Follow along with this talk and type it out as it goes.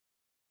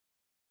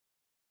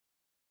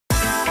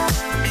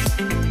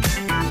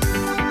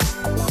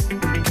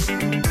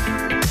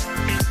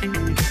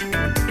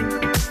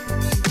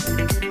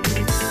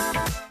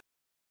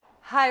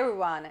Hi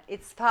everyone,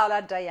 it's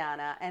Paola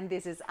Diana and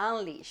this is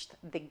Unleashed,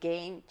 the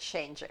Game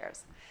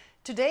Changers.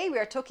 Today we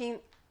are talking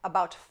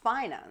about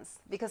finance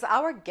because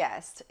our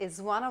guest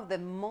is one of the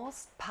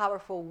most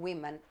powerful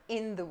women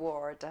in the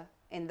world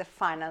in the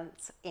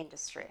finance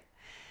industry.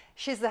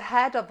 She's the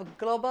head of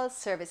global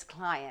service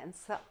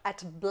clients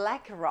at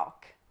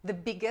BlackRock, the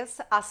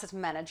biggest asset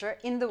manager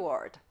in the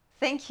world.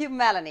 Thank you,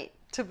 Melanie,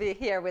 to be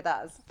here with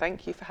us.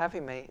 Thank you for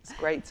having me. It's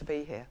great to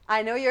be here.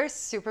 I know you're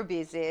super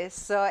busy,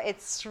 so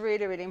it's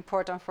really, really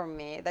important for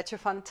me that you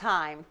found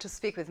time to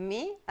speak with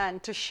me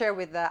and to share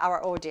with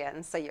our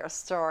audience your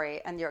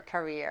story and your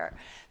career,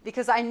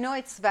 because I know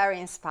it's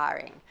very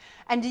inspiring.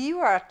 And you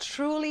are a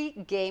truly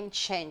game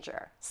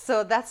changer.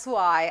 So that's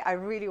why I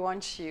really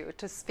want you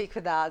to speak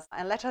with us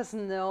and let us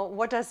know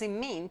what does it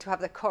mean to have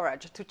the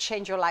courage to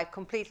change your life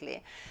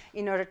completely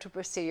in order to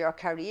pursue your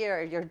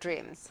career, your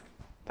dreams.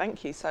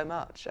 Thank you so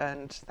much,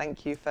 and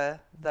thank you for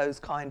those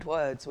kind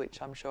words,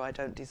 which I'm sure I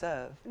don't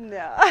deserve.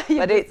 No,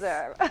 you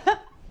deserve.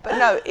 But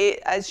no,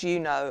 as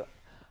you know,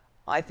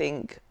 I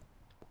think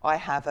I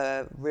have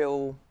a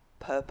real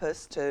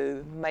purpose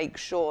to make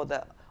sure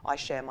that I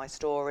share my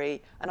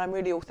story and I'm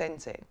really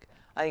authentic.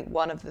 I think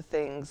one of the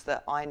things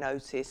that I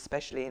notice,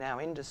 especially in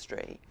our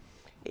industry,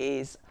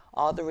 is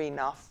are there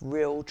enough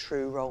real,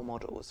 true role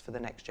models for the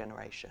next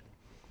generation?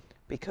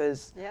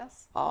 Because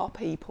are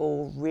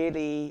people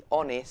really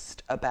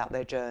honest about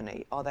their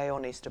journey? Are they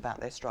honest about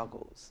their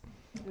struggles?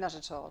 Not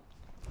at all.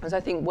 Because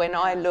I think when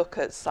I look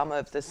at some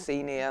of the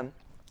senior,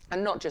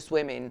 and not just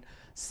women,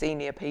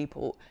 senior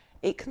people,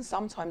 it can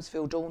sometimes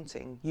feel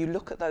daunting. You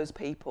look at those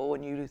people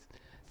and you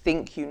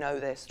think you know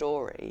their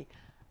story.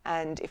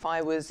 And if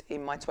I was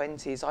in my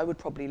 20s, I would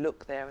probably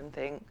look there and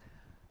think,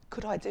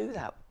 could I do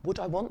that? Would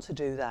I want to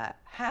do that?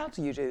 How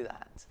do you do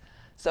that?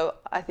 So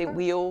I think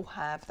we all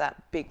have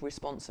that big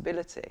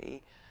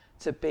responsibility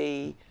to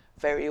be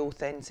very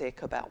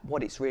authentic about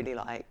what it's really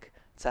like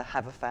to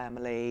have a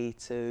family,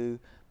 to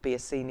be a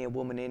senior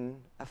woman in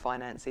a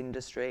finance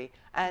industry,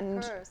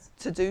 and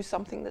to do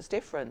something that's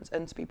different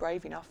and to be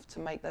brave enough to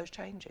make those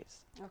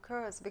changes. Of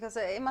course, because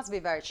it must be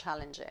very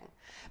challenging.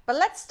 But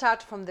let's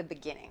start from the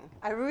beginning.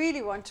 I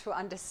really want to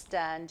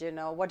understand,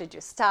 what did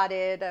you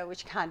study,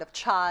 which kind of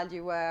child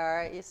you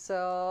were,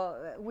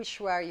 so which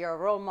were your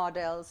role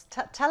models.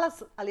 Tell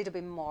us a little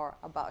bit more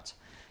about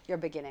your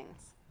beginnings.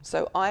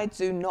 So I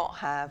do not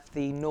have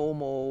the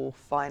normal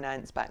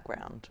finance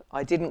background.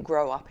 I didn't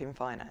grow up in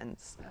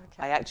finance. Okay.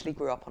 I actually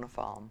grew up on a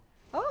farm.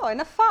 Oh, in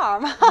a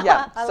farm.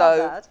 Yeah, I so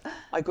love that.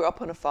 I grew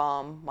up on a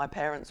farm. My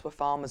parents were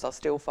farmers, are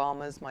still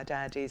farmers. My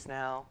dad is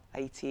now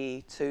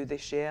 82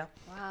 this year.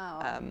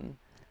 Wow.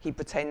 He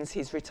pretends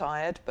he's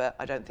retired, but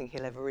I don't think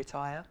he'll ever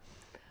retire.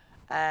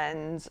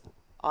 And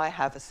I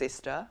have a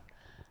sister.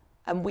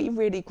 And we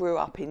really grew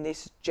up in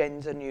this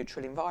gender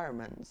neutral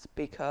environment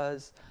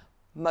because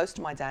most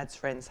of my dad's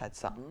friends had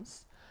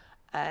sons,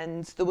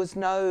 and there was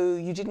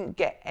you didn't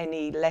get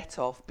any let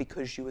off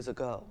because you was a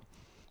girl.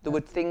 There were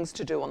things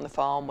to do on the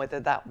farm, whether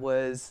that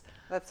was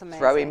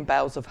throwing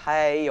bales of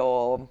hay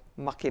or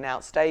mucking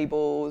out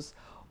stables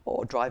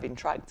or driving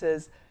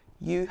tractors.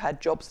 You had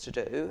jobs to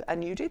do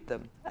and you did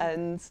them.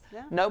 And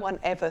no one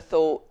ever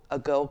thought a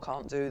girl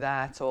can't do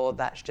that or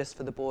that's just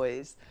for the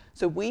boys.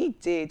 So we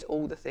did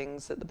all the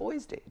things that the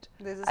boys did.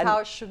 This is how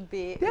it should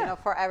be,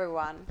 for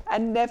everyone.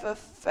 And never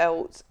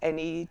felt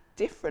any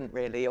different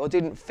really, or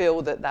didn't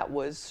feel that that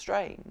was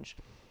strange.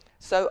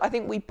 So I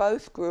think we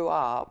both grew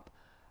up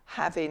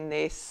having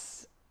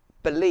this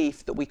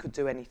belief that we could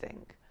do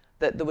anything,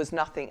 that there was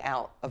nothing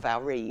out of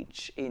our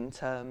reach in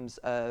terms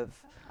of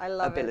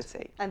ability.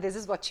 It. And this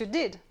is what you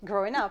did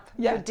growing up.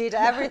 You did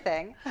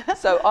everything.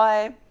 So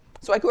I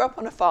grew up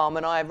on a farm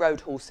and I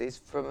rode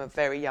horses from a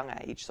very young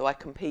age. So I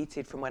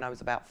competed from when I was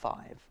about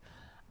 5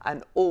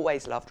 and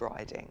always loved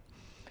riding.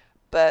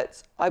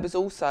 But I was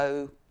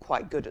also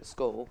quite good at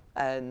school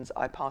and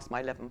I passed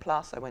my 11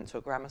 plus. I went to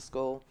a grammar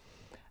school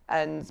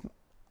and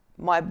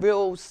my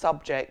real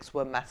subjects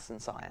were maths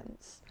and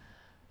science.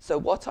 So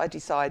what I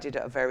decided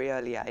at a very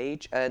early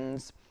age,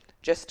 and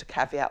just to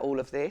caveat all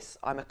of this,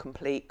 I'm a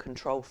complete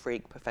control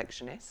freak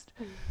perfectionist.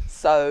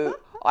 So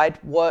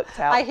I'd worked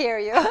out I hear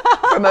you.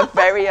 from a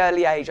very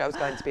early age I was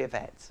going to be a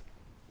vet.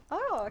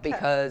 Oh, okay.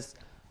 Because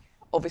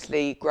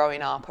obviously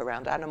growing up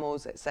around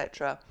animals,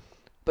 etc.,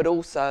 but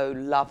also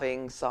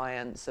loving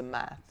science and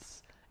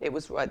maths, it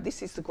was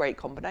this is the great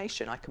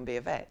combination, I can be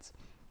a vet.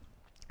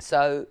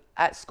 So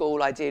at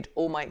school I did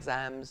all my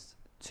exams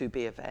to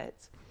be a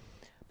vet.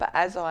 But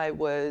as I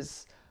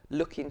was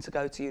looking to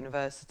go to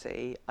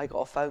university, I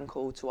got a phone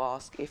call to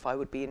ask if I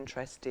would be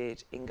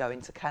interested in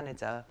going to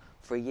Canada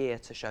for a year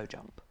to show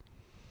jump.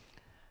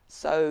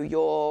 So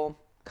you're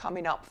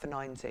coming up for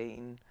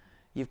 19,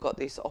 you've got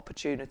this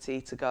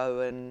opportunity to go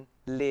and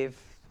live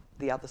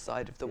the other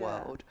side of the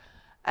world.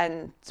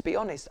 And to be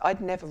honest, I'd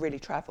never really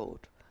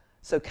travelled.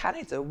 So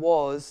Canada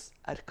was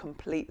a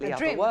completely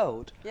other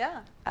world.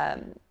 Yeah.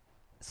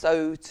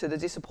 So to the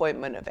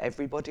disappointment of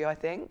everybody, I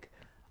think,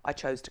 I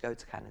chose to go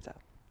to Canada.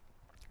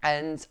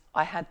 And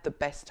I had the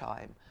best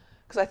time.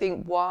 Because I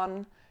think,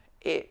 one,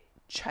 it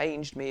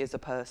changed me as a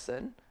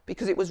person,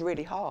 because it was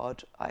really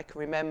hard. I can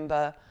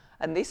remember,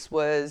 and this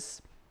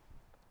was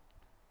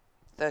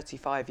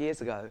 35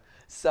 years ago,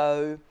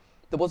 so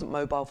there wasn't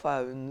mobile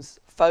phones.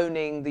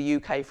 Phoning the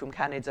UK from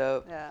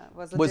Canada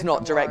was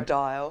not direct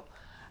dial.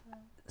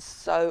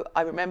 So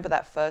I remember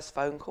that first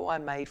phone call I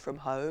made from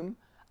home,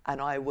 and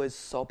I was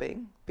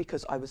sobbing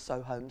because I was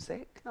so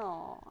homesick.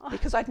 Aww.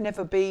 Because I'd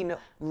never been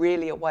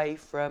really away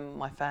from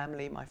my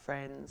family, my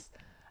friends,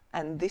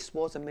 and this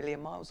was a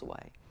million miles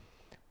away.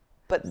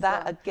 But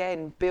that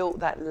again built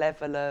that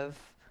level of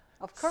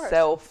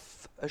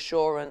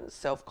self-assurance,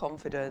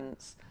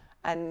 self-confidence,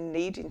 and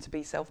needing to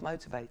be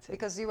self-motivated.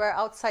 Because you were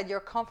outside your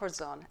comfort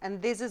zone,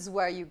 and this is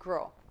where you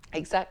grow.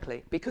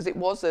 Exactly, because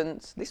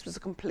this was a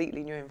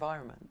completely new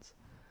environment.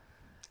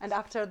 And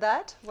after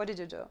that, what did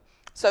you do?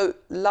 So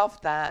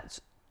loved that,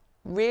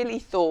 really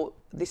thought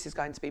this is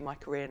going to be my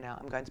career now.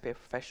 I'm going to be a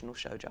professional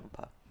show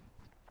jumper.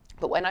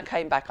 But when I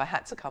came back, I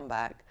had to come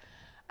back,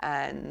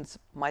 and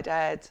my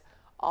dad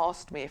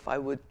asked me if I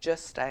would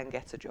just stay and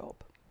get a job.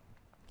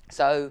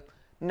 So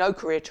no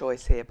career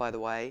choice here, by the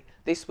way.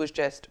 This was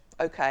just,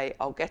 okay,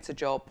 I'll get a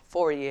job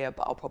for a year,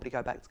 but I'll probably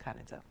go back to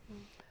Canada.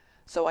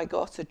 So I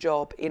got a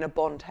job in a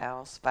bond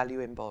house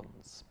valuing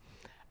bonds.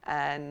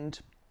 And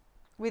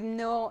with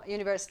no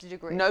university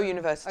degree? No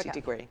university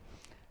degree.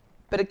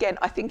 But again,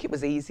 I think it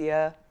was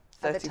easier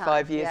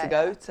 35 years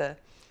ago to...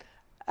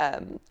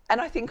 and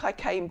I think I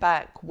came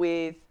back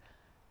with...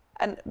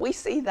 And we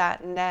see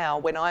that now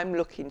when I'm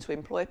looking to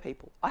employ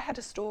people. I had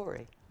a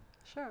story.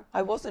 Sure.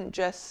 I wasn't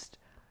just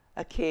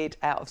a kid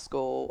out of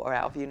school or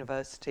out of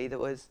university that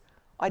was...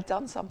 I'd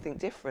done something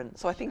different.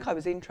 So I think I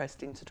was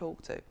interesting to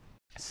talk to.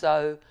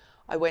 So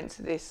I went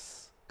to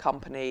this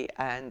company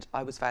and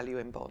I was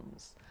valuing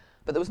bonds.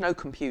 But there was no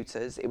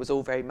computers. It was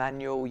all very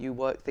manual. You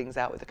work things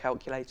out with a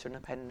calculator and a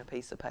pen and a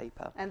piece of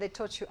paper. And they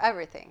taught you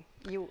everything.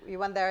 You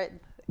went there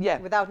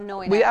without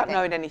knowing anything. Without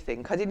knowing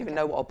anything. I didn't even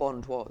know what a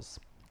bond was.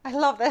 I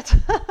love that.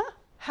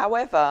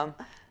 However,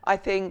 I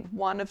think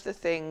one of the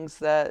things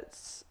that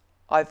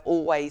I've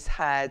always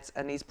had,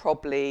 and is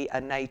probably a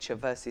nature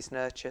versus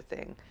nurture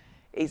thing,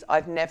 is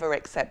I've never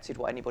accepted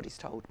what anybody's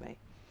told me.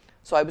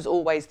 So I was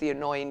always the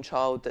annoying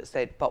child that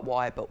said, but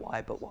why, but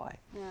why, but why?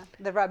 Yeah,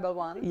 the rebel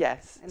one.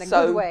 Yes. In a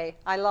good way.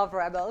 I love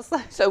rebels.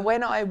 So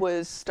when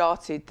I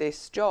started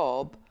this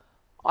job,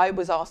 I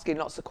was asking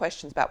lots of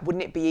questions about,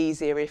 wouldn't it be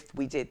easier if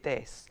we did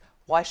this?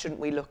 Why shouldn't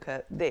we look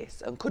at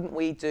this? And couldn't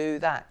we do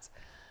that?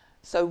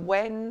 So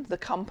when the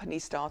company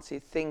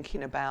started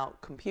thinking about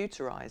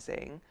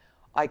computerizing,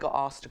 I got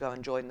asked to go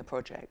and join the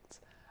project.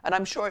 And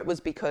I'm sure it was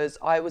because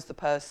I was the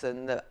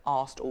person that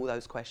asked all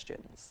those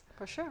questions.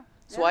 For sure.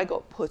 So I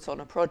got put on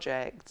a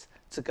project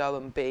to go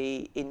and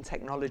be in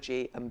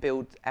technology and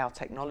build our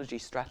technology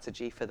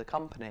strategy for the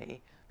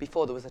company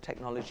before there was a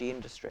technology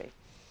industry.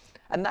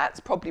 And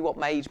that's probably what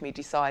made me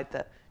decide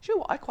that, you know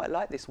what, I quite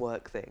like this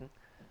work thing,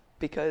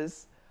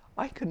 because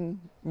I can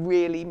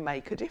really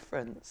make a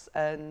difference.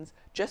 And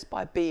just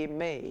by being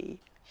me,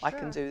 I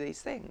can do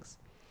these things.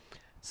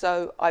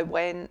 So I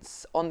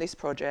went on this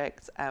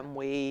project and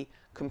we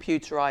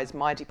computerized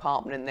my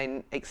department and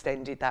then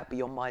extended that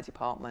beyond my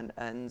department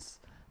and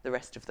the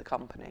rest of the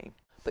company.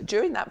 But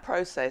during that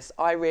process,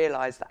 I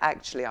realized that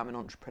actually I'm an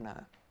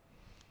entrepreneur,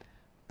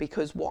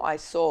 because what I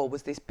saw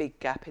was this big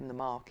gap in the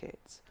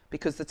market,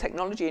 because the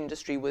technology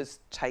industry was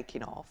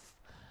taking off,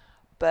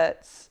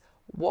 but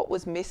what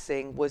was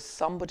missing was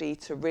somebody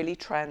to really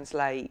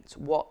translate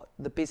what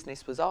the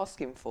business was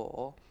asking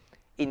for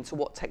into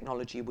what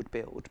technology would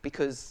build,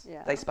 because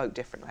they spoke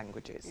different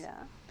languages. Yeah.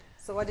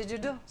 So what did you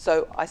do?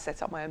 So I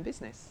set up my own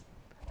business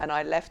and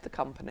I left the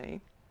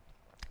company.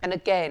 And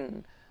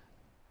again,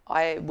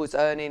 I was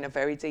earning a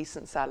very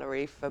decent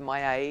salary for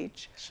my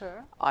age.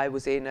 Sure. I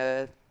was in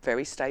a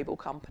very stable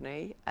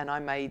company and I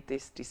made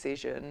this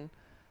decision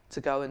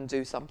to go and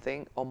do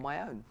something on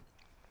my own.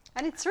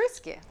 And it's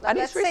risky.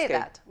 Let's say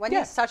that. When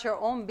you start your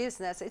own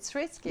business, it's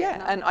risky. Yeah,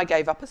 no? and I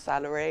gave up a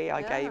salary,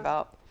 I gave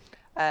up,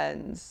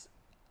 and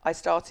I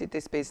started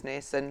this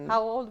business. And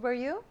how old were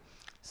you?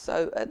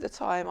 So at the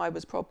time I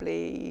was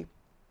probably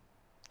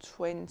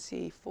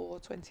 24,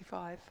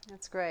 25.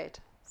 That's great.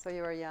 So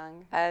you were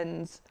young.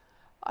 And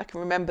I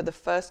can remember the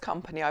first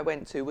company I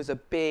went to was a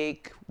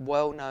big,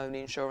 well-known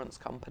insurance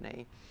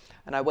company.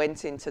 And I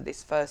went into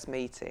this first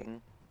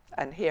meeting,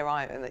 and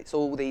and it's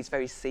all these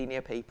very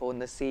senior people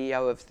and the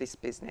CEO of this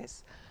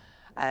business.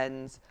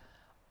 And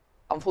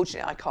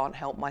unfortunately, I can't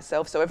help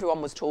myself. So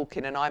everyone was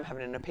talking and I'm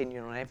having an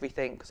opinion on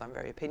everything because I'm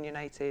very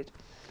opinionated.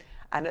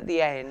 And at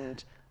the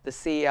end, the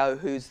CEO,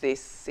 who's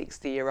this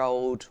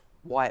 60-year-old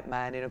white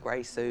man in a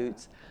grey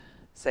suit,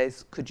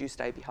 says, "Could you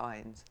stay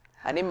behind?"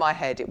 And in my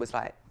head, it was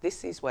like,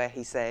 this is where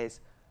he says,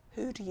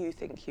 "Who do you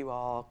think you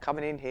are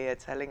coming in here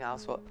telling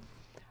us what?"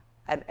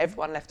 And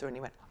everyone left her and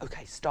he went,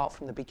 "Okay, start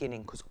from the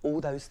beginning, because all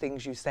those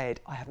things you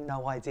said, I have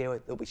no idea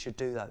that we should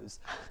do those.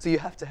 So you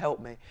have to help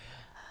me."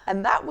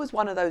 And that was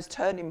one of those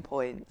turning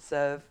points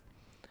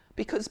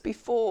because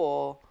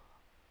before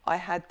I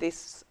had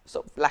this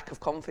sort of lack of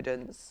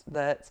confidence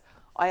that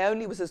I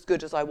only was as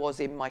good as I was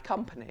in my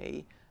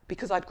company,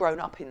 because I'd grown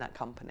up in that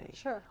company.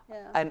 Sure,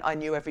 yeah. And I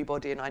knew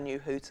everybody and I knew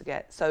who to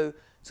get. So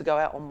to go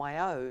out on my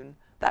own,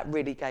 that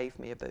really gave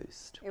me a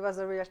boost. It was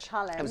a real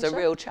challenge. It was a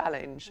real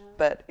challenge,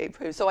 but it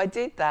proved. So I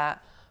did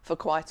that for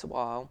quite a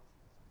while.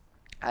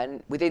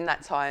 And within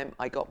that time,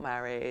 I got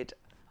married.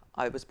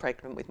 I was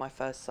pregnant with my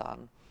first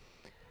son.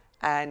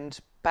 And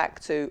back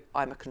to,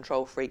 I'm a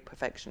control freak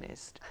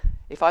perfectionist.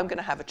 If I'm going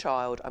to have a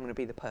child, I'm going to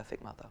be the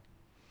perfect mother.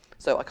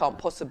 So I can't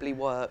possibly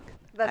work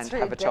That's and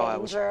really have a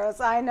child.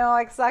 dangerous. I know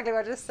exactly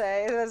what you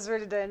say. That's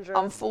really dangerous.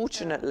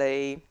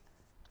 Unfortunately,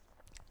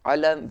 I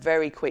learned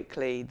very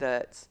quickly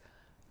that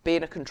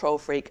being a control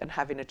freak and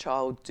having a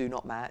child do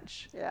not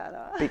match. Yeah,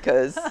 no.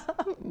 Because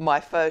my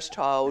first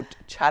child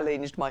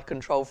challenged my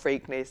control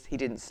freakness. He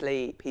didn't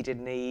sleep, he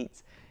didn't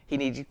eat, he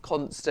needed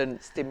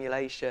constant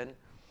stimulation.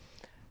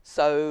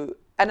 So,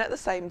 and at the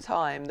same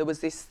time, there was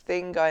this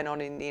thing going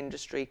on in the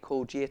industry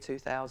called Year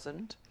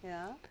 2000.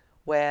 Yeah.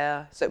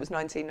 Where, so it was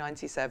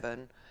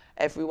 1997,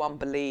 everyone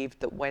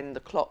believed that when the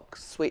clock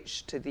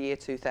switched to the year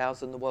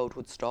 2000, the world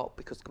would stop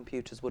because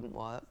computers wouldn't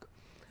work.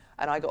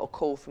 And I got a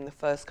call from the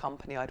first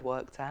company I'd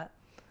worked at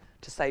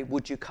to say,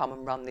 would you come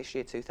and run this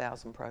year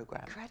 2000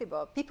 program?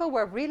 Incredible. People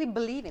were really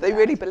believing They that.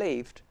 really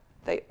believed.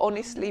 They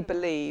honestly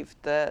believed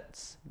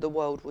that the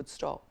world would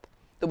stop.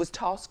 There was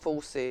task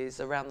forces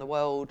around the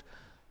world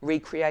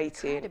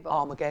recreating Incredible.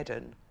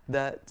 Armageddon,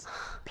 that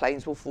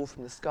planes will fall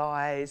from the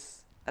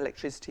skies,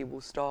 electricity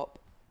will stop.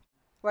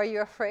 Were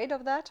you afraid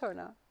of that or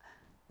no?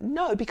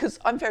 No, because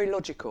I'm very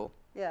logical.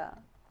 Yeah.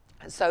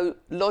 So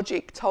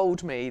logic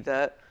told me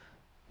that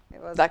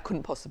It was that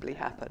couldn't possibly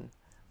happen.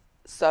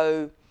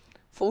 So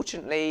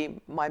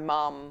fortunately, my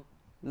mum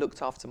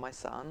looked after my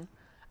son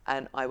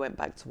and I went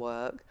back to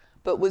work,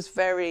 but was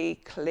very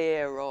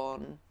clear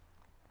on,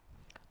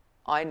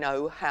 I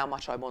know how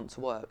much I want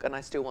to work and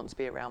I still want to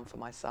be around for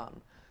my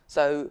son.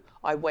 So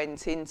I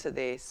went into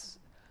this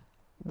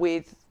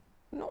with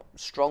not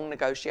strong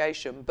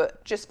negotiation,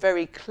 but just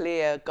very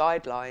clear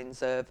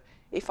guidelines of,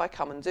 if I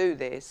come and do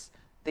this,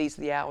 these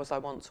are the hours I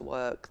want to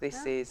work,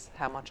 this is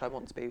how much I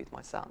want to be with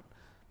my son.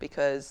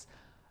 Because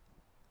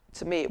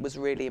to me it was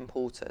really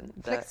important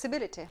that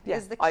flexibility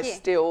is the key. I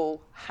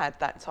still had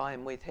that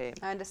time with him.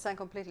 I understand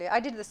completely. I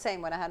did the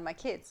same when I had my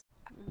kids.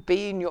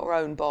 Being your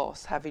own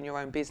boss, having your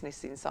own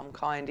business in some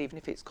kind, even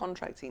if it's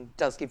contracting,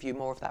 does give you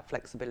more of that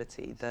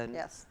flexibility than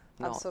Yes,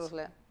 not.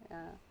 absolutely. Yeah.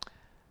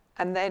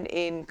 And then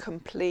in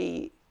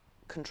complete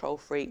control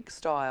freak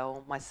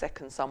style, my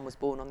second son was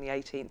born on the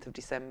 18th of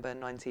December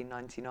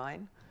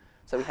 1999.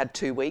 So we had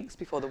 2 weeks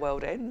before the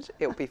world ended.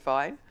 It'll be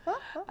fine.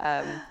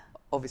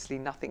 Obviously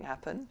nothing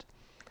happened.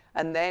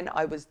 And then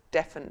I was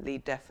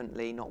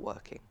definitely not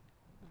working.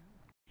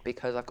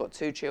 Because I've got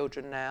 2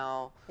 children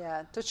now.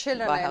 Yeah, 2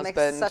 children My makes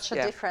husband, such a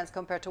difference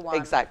compared to one.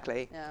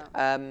 Exactly.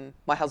 Yeah.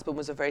 My husband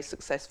was a very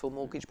successful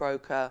mortgage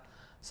broker,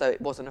 so it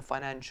wasn't a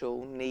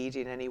financial need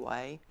in any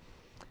way.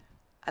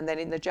 And then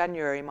in the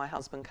January, my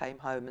husband came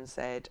home and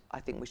said, I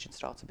think we should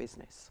start a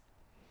business.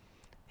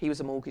 He was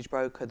a mortgage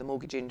broker. The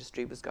mortgage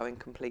industry was going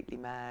completely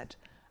mad.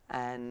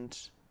 And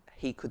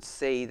he could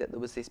see that there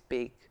was this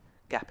big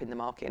gap in the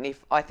market. And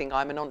if I think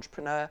I'm an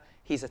entrepreneur,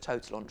 he's a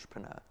total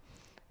entrepreneur.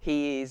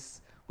 He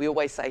is, we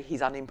always say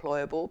he's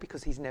unemployable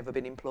because he's never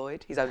been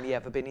employed. He's only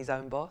ever been his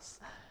own boss.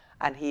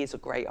 And he is a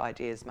great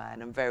ideas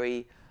man and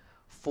very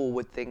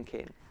forward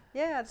thinking.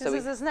 Yeah, this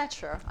is his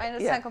nature. I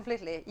understand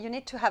completely. You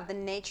need to have the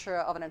nature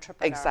of an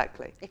entrepreneur.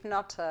 Exactly. If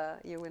not,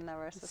 you will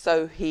never succeed.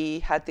 So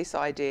he had this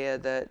idea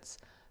that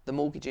the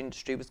mortgage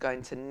industry was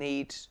going to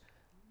need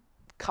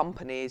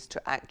companies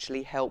to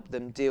actually help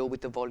them deal with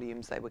the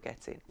volumes they were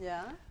getting.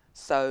 Yeah.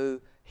 So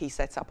we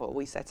set up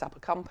a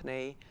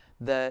company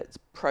that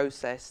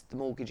processed the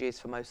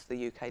mortgages for most of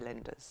the UK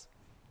lenders.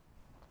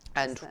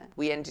 And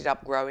we ended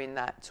up growing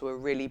that to a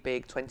really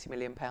big £20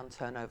 million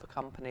turnover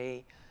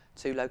company,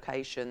 2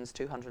 locations,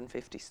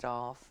 250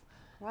 staff.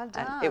 Well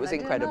done. And it was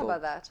incredible. I didn't know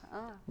about that.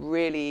 Oh.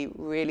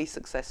 Really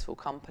successful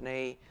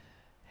company.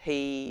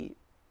 He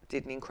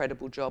did an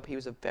incredible job. He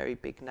was a very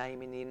big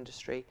name in the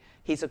industry.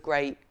 He's a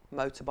great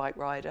motorbike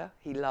rider.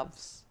 He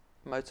loves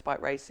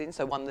motorbike racing.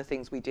 So one of the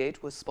things we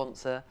did was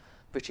sponsor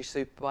British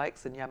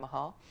Superbikes and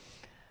Yamaha.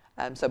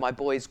 So my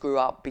boys grew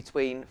up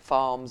between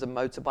farms and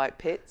motorbike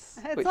pits,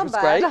 which was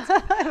great.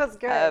 It was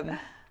great.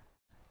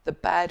 The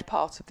bad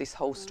part of this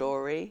whole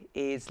story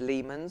is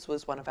Lehman's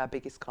was one of our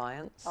biggest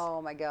clients.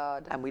 Oh my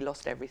God. And we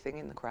lost everything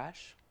in the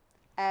crash.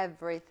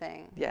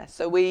 Everything. Yeah,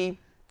 so we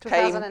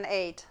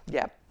 2008.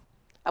 Yeah,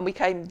 and we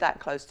came that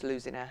close to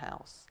losing our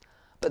house.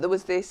 But there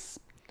was this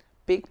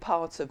big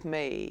part of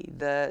me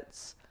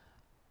that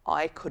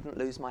I couldn't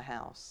lose my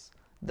house.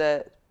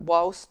 That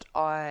whilst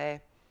I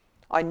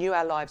knew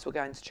our lives were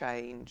going to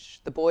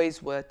change, the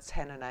boys were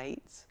 10 and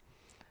 8,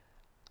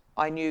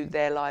 I knew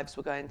their lives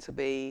were going to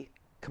be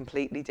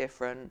completely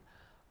different.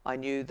 I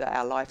knew that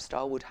our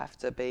lifestyle would have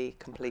to be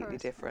completely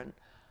different.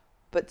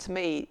 But to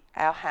me,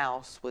 our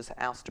house was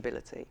our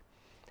stability.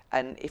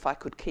 And if I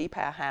could keep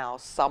our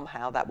house,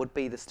 somehow that would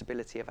be the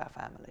stability of our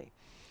family.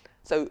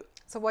 So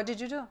what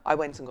did you do? I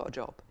went and got a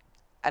job.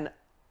 And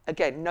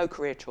again, no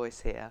career choice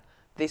here.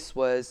 This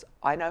was,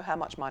 I know how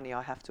much money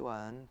I have to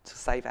earn to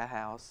save our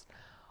house.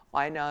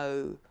 I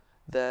know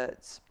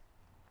that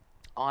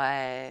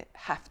I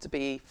have to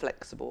be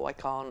flexible. I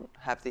can't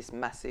have this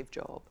massive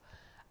job.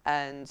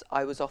 And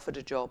I was offered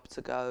a job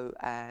to go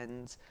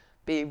and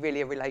be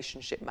really a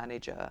relationship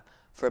manager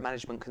for a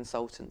management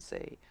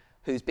consultancy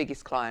whose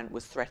biggest client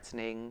was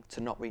threatening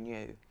to not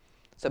renew.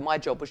 So my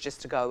job was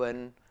just to go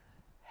and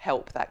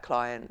help that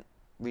client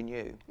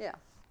renew. Yeah.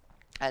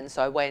 And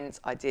so I went,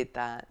 I did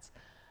that.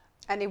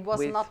 And it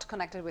was not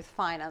connected with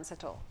finance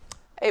at all?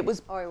 It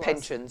was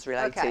pensions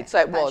related. Okay. So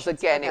it was, Pensions,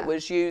 again, okay. it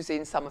was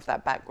using some of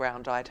that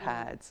background I'd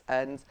had.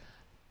 And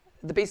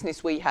the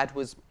business we had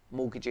was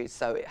mortgages,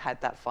 so it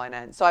had that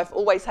finance. So I've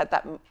always had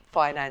that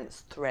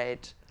finance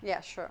thread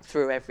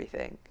through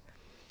everything.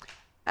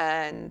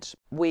 And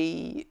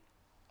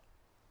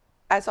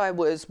as I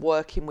was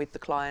working with the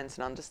clients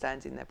and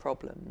understanding their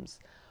problems,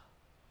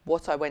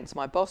 what I went to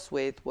my boss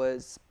with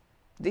was,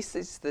 this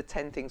is the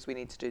 10 things we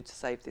need to do to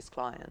save this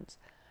client.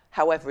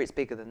 However, it's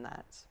bigger than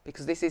that,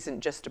 because this isn't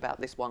just about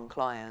this one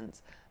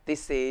client.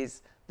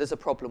 There's a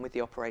problem with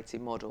the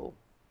operating model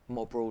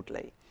more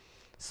broadly.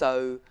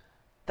 So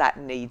that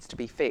needs to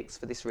be fixed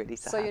for this really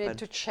to happen. So you need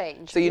to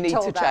change. So you need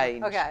to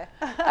change. Okay.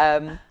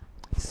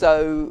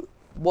 So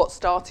what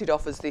started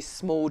off as this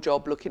small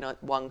job looking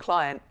at one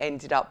client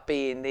ended up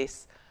being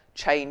this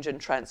change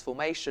and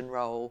transformation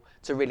role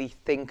to really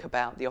think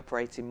about the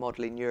operating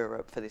model in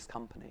Europe for this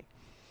company.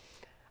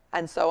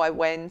 And so I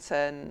went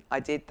and I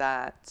did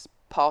that.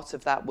 Part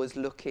of that was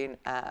looking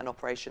at an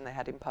operation they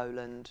had in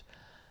Poland.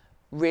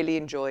 Really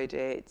enjoyed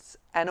it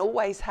and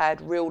always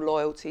had real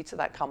loyalty to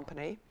that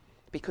company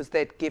because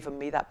they'd given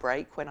me that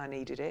break when I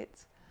needed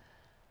it.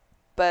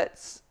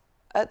 But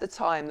at the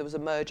time, there was a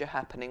merger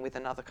happening with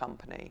another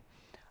company.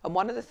 And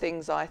one of the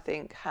things I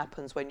think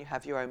happens when you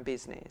have your own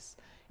business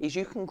is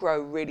you can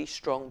grow really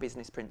strong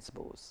business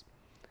principles,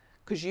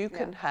 because you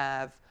can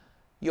have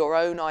your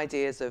own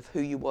ideas of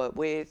who you work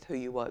with, who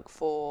you work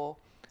for,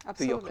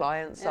 who your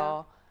clients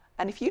are.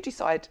 And if you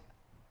decide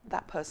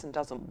that person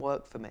doesn't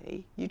work for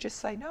me, you just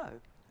say no.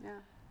 Yeah.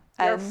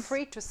 You're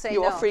free to say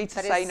no. You're free to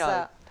say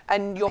no.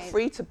 And you're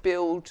free to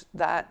build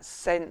that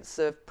sense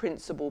of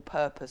principle,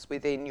 purpose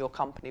within your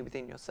company,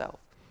 within yourself.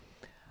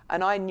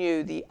 And I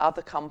knew the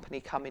other company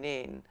coming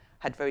in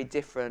had very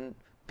different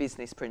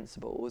business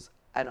principles,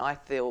 and I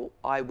felt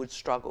I would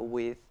struggle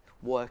with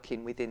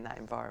working within that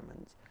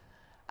environment.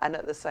 And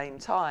at the same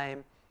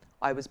time,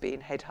 I was being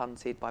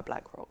headhunted by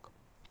BlackRock.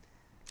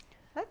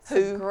 That's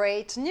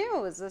great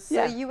news.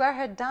 So you were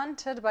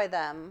headhunted by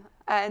them.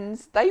 And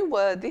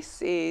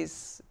this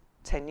is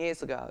 10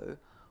 years ago,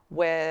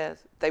 where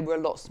they were a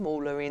lot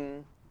smaller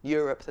in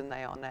Europe than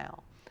they are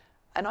now.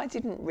 And I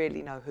didn't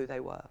really know who they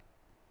were.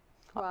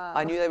 Wow.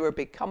 I knew they were a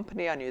big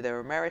company, I knew they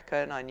were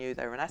American, I knew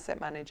they were an asset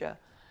manager.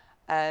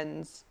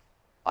 And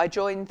I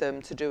joined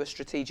them to do a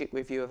strategic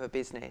review of a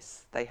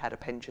business. They had a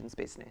pensions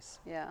business.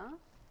 Yeah.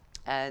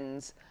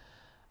 And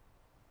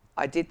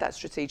I did that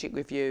strategic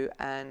review,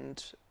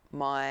 and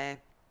my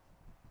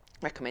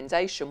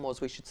recommendation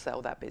was we should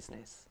sell that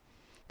business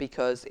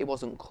because it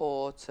wasn't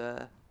core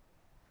to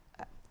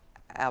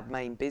our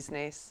main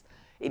business.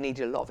 It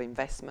needed a lot of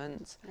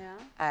investment,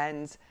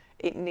 and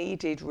it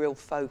needed real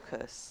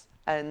focus.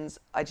 And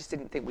I just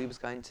didn't think we was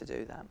going to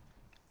do that.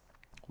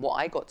 What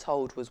I got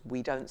told was,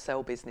 we don't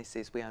sell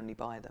businesses, we only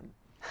buy them.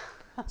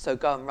 So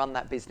go and run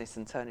that business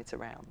and turn it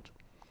around.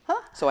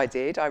 So I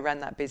did. I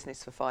ran that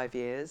business for 5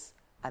 years,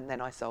 and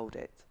then I sold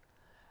it.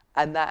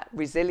 And that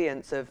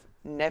resilience of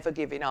never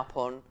giving up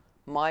on,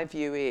 my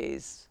view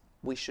is,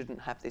 we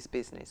shouldn't have this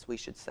business, we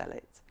should sell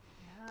it.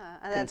 Yeah.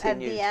 And at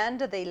the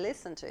end, they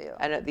listened to you.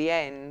 And at the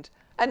end,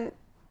 and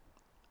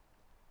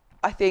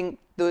I think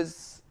there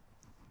was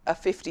a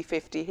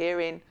 50-50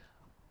 hearing.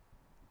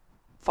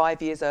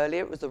 5 years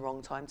earlier, it was the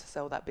wrong time to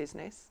sell that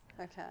business.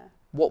 Okay.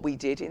 What we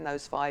did in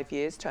those 5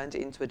 years turned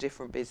it into a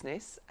different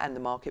business, and the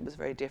market was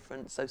very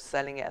different. So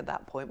selling it at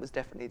that point was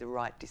definitely the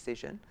right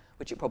decision,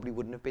 which it probably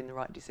wouldn't have been the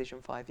right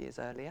decision 5 years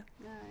earlier.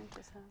 Yeah,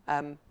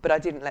 interesting. But I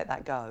didn't let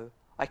that go.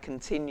 I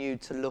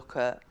continued to look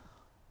at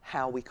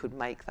how we could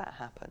make that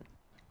happen.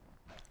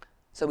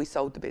 So we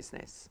sold the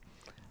business.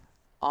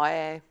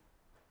 I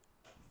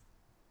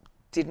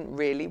didn't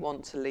really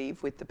want to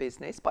leave with the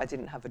business, but I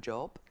didn't have a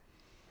job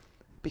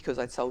because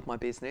I'd sold my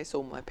business.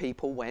 All my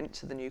people went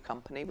to the new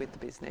company with the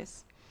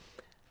business.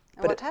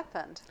 And what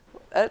happened?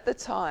 At the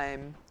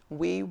time,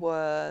 I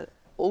was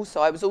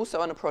also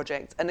on a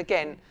project, and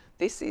again,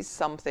 this is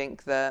something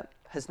that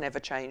has never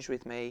changed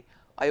with me.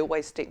 I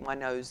always stick my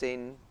nose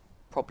in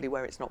probably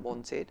where it's not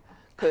wanted.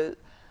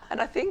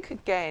 And I think,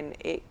 again,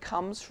 it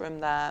comes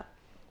from that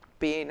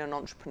being an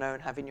entrepreneur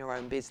and having your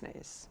own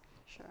business.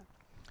 Sure.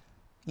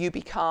 You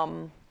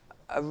become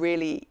a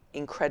really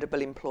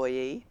incredible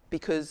employee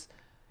because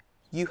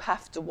you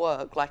have to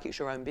work like it's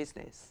your own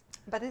business.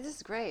 But it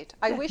is great.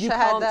 I wish I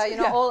had,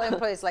 all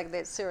employees like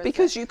this, seriously.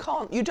 Because you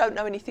don't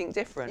know anything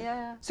different.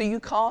 Yeah. So you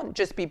can't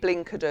just be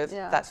blinkered of,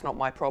 that's not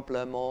my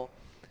problem,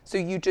 so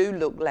you do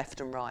look left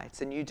and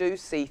right, and you do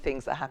see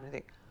things that happen and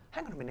think,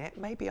 hang on a minute,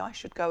 maybe I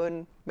should go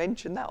and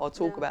mention that or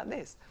talk about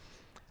this.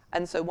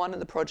 And so one of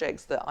the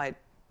projects that I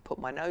put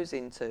my nose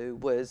into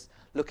was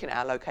looking at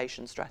our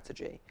location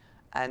strategy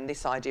and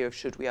this idea of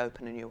should we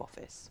open a new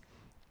office.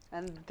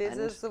 And this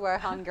is where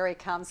Hungary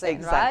comes in,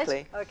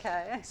 exactly. right?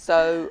 Okay.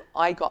 So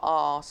I got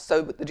asked,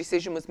 so the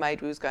decision was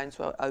made we was going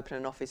to open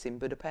an office in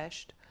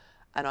Budapest,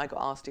 and I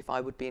got asked if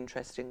I would be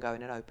interested in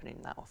going and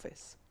opening that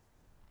office.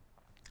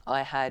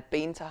 I had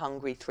been to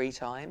Hungary 3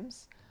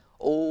 times,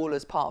 all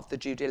as part of the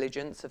due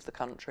diligence of the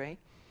country.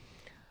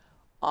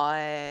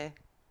 I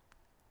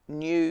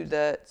knew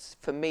that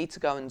for me to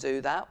go and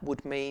do that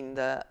would mean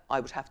that I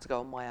would have to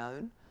go on my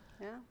own,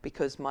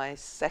 because my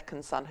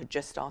second son had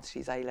just started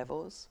his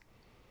A-levels.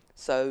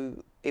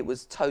 So it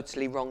was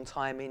totally wrong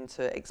timing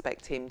to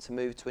expect him to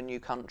move to a new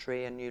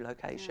country, a new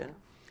location.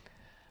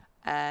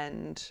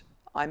 And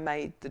I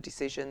made the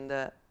decision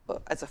that,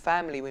 as a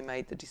family, we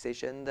made the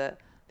decision that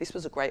this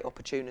was a great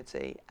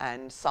opportunity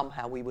and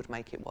somehow we would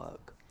make it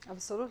work.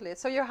 Absolutely.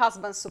 So your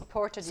husband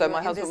supported you So my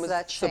in husband this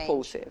was change.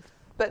 supportive.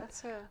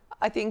 But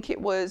I think it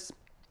was,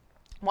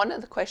 one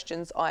of the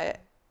questions I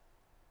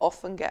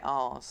often get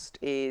asked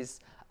is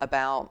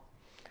about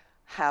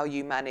how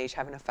you manage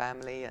having a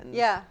family. And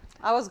yeah,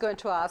 I was going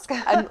to ask.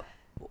 And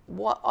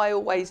what I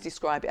always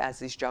describe it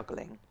as is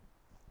juggling.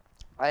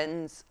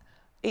 And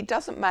it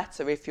doesn't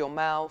matter if you're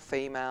male,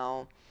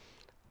 female.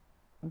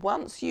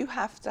 Once you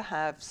have to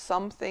have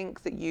something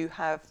that you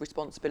have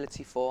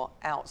responsibility for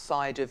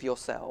outside of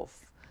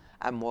yourself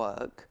and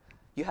work,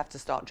 you have to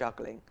start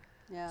juggling.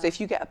 Yeah. So if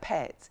you get a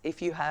pet,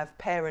 if you have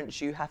parents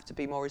you have to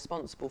be more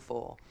responsible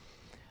for,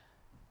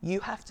 you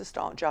have to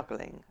start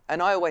juggling.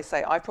 And I always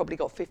say I've probably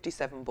got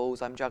 57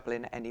 balls I'm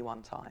juggling at any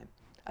one time,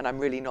 and I'm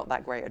really not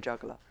that great a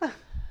juggler.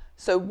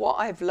 So what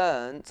I've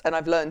learned, and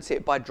I've learned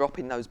it by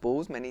dropping those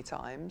balls many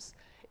times,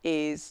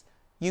 is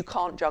you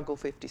can't juggle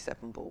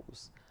 57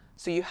 balls.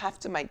 So you have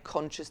to make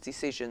conscious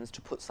decisions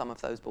to put some of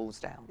those balls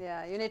down.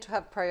 Yeah, you need to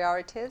have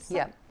priorities.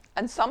 Yeah,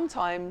 and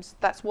sometimes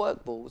that's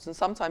work balls, and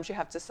sometimes you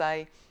have to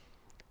say,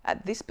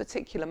 at this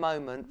particular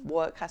moment,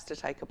 work has to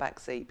take a back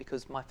seat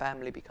because my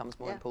family becomes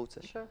more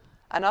important. Sure.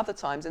 And other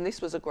times, and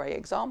this was a great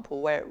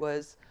example where it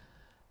was,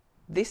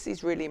 this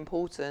is really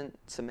important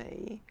to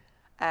me,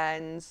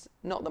 and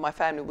not that my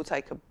family will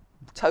take a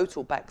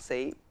total back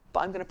seat,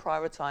 but I'm going to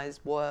prioritise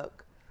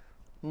work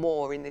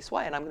more in this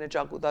way, and I'm going to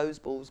juggle those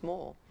balls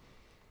more.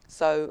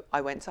 So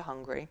I went to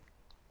Hungary.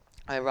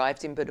 I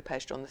arrived in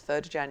Budapest on the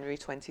 3rd of January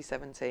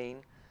 2017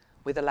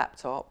 with a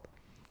laptop.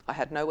 I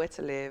had nowhere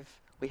to live.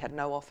 We had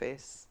no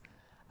office.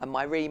 And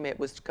my remit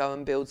was to go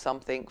and build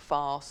something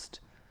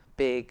fast,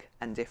 big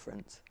and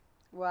different.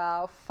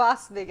 Wow,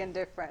 fast, big and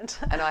different.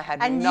 And I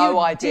had and no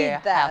idea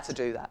how to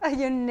do that.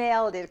 You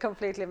nailed it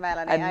completely,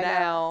 Melanie. And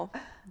now,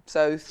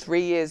 so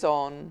 3 years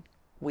on,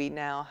 we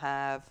now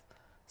have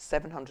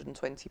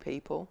 720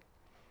 people.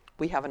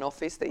 We have an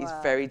office that is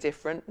very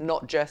different,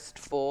 not just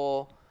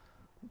for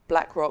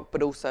BlackRock,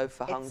 but also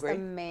for Hungary. It's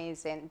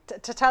amazing.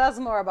 To tell us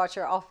more about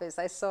your office,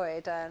 I saw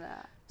it. And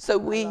so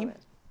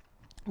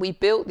we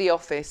built the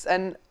office,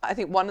 and I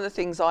think one of the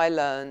things I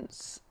learned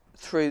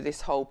through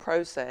this whole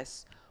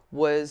process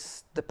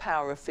was the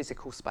power of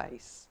physical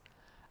space.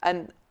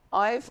 And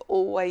I've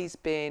always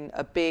been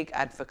a big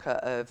advocate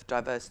of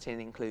diversity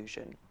and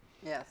inclusion.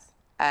 Yes.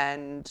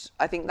 And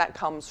I think that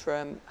comes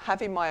from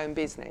having my own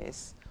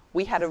business.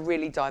 We had a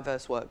really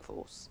diverse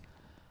workforce,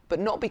 but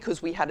not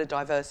because we had a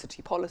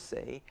diversity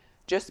policy,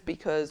 just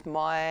because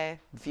my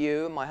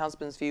view and my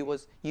husband's view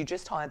was you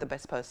just hire the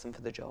best person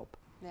for the job.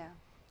 Yeah.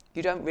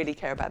 You don't really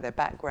care about their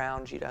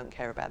background, you don't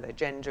care about their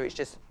gender, it's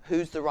just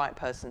who's the right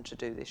person to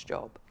do this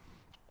job.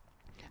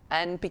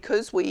 And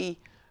because we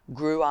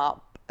grew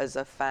up as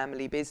a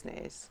family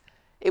business,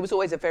 it was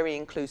always a very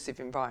inclusive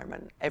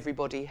environment.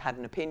 Everybody had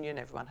an opinion,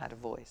 everyone had a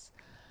voice.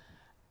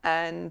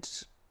 And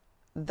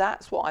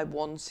that's what I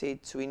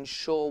wanted to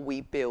ensure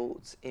we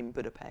built in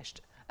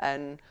Budapest.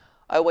 And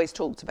I always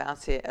talked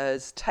about it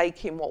as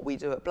taking what we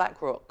do at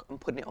BlackRock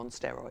and putting it on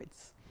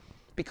steroids.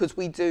 Because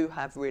we do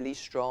have really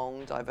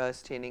strong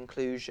diversity and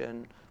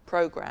inclusion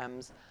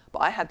programs, but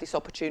I had this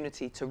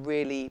opportunity to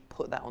really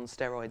put that on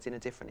steroids in a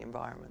different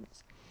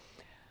environment.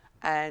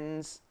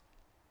 And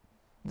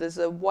there's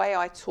a way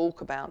I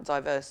talk about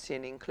diversity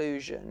and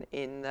inclusion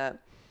in that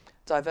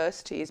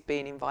diversity is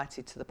being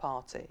invited to the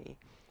party,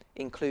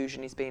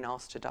 inclusion is being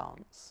asked to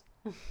dance.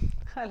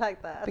 I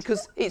like that.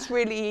 Because it's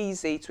really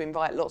easy to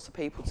invite lots of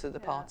people to the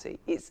party.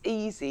 It's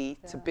easy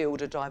to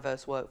build a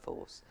diverse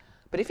workforce.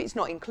 But if it's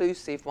not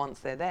inclusive once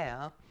they're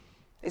there,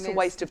 it's a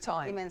waste of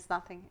time. It means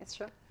nothing, it's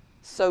true.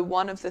 So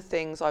one of the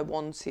things I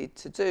wanted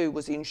to do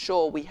was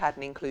ensure we had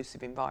an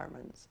inclusive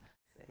environment.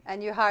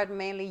 And you hired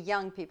mainly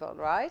young people,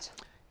 right?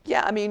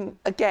 Yeah, I mean,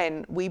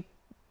 again,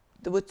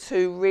 there were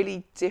 2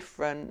 really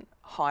different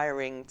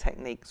hiring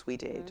techniques we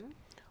did. Mm-hmm.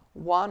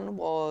 One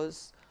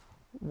was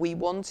we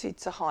wanted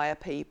to hire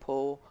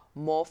people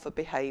more for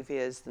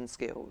behaviours than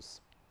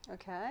skills.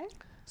 Okay.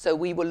 So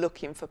we were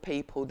looking for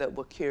people that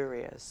were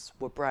curious,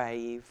 were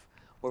brave,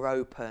 we're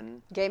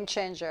open. Game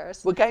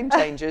changers. We're game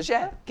changers,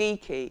 yeah,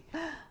 geeky.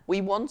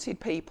 We wanted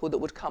people that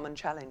would come and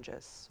challenge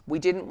us. We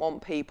didn't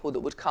want people that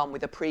would come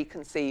with a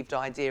preconceived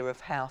idea of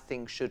how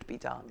things should be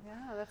done.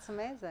 Yeah, that's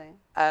amazing.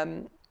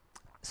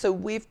 So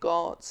we've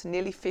got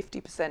nearly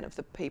 50% of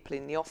the people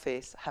in the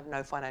office have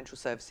no financial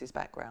services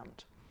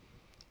background.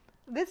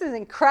 This is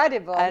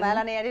incredible, And-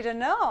 Melanie. I didn't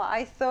know.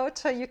 I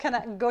thought you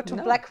can go to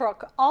No.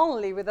 BlackRock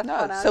only with a No,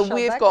 financial so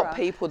we've background. got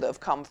people that have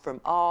come from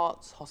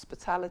arts,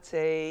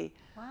 hospitality.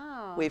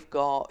 Wow. We've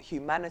got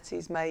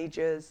humanities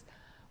majors.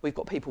 We've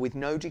got people with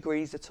no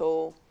degrees at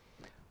all.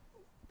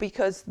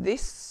 Because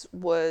this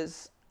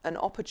was an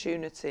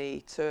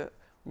opportunity to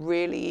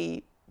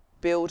really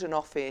build an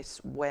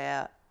office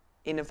where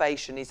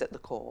innovation is at the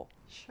core,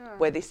 Sure.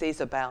 where this is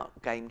about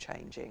game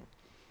changing.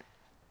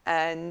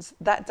 And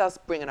that does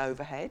bring an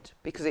overhead,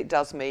 because it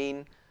does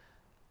mean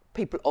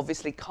people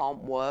obviously can't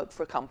work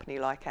for a company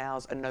like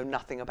ours and know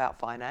nothing about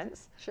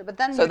finance. Sure, but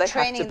then So you're they have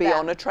training to be them.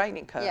 on a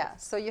training curve. Yeah,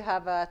 so you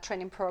have a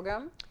training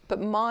program.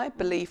 But my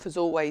belief has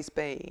always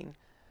been,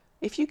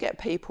 if you get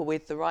people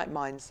with the right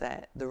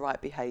mindset, the right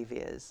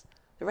behaviours,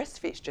 the rest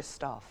of it's just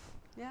stuff.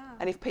 Yeah.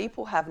 And if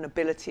people have an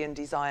ability and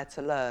desire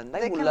to learn,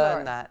 they will can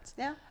learn that.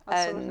 Yeah,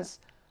 absolutely. And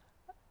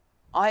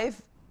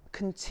I've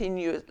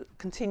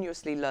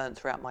continuously learned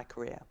throughout my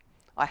career.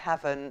 I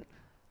haven't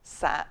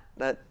sat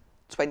at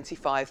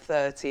 25,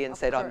 30 and Of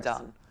said, I'm course.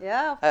 done.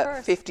 Yeah, of At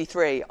course.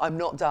 53, I'm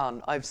not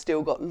done. I've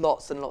still got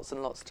lots and lots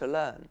and lots to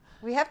learn.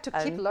 We have to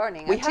keep And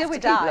learning we until have we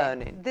to keep die.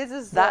 learning. This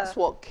is That's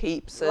what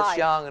keeps us life.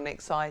 young and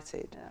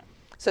excited. Yeah.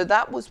 So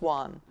that was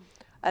one.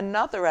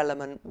 Another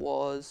element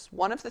was,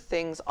 one of the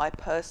things I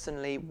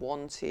personally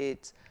wanted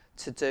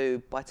to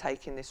do by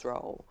taking this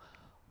role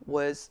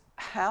was,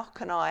 how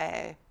can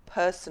I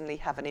personally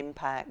have an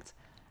impact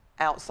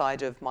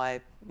outside of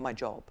my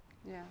job?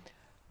 Yeah.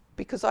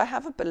 Because I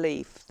have a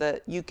belief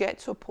that you get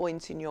to a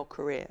point in your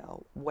career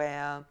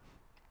where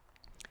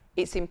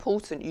it's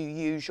important you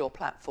use your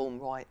platform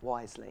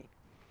wisely.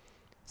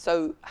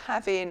 So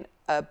having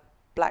a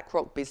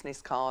BlackRock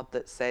business card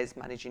that says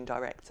Managing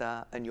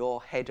Director and you're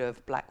head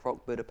of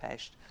BlackRock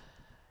Budapest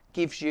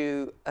gives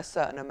you a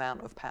certain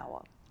amount of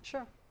power.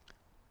 Sure.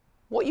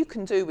 What you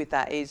can do with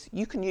that is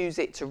you can use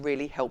it to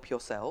really help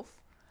yourself,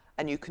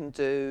 and you can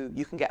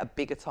get a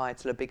bigger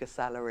title, a bigger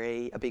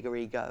salary, a bigger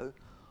ego,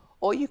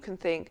 or you can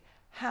think,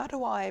 how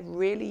do I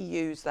really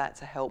use that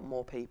to help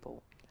more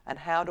people? And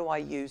how do I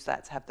use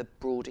that to have the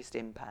broadest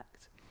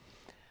impact?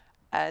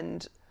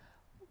 And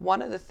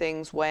one of the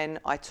things, when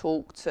I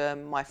talk to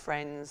my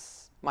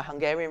friends, my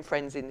Hungarian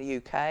friends in the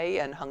UK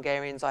and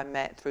Hungarians I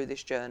met through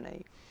this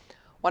journey,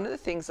 one of the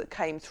things that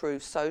came through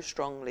so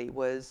strongly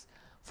was,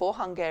 for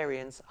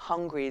Hungarians,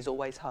 Hungary is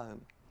always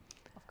home.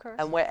 Of course.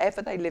 And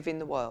wherever they live in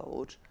the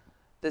world,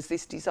 there's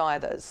this desire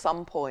that at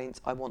some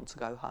point I want to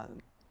go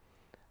home.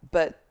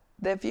 But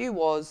their view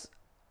was,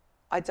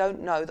 I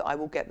don't know that I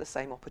will get the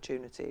same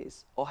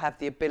opportunities or have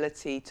the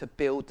ability to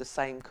build the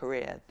same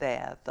career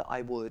there that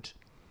I would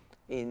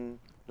in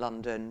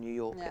London, New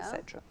York, Yeah.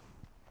 etc.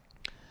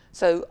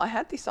 So I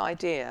had this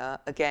idea,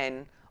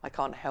 again, I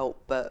can't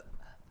help but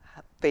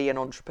be an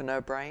entrepreneur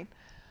brain.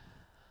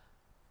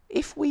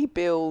 If we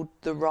build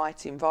the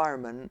right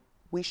environment,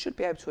 we should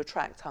be able to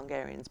attract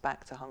Hungarians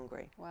back to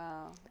Hungary.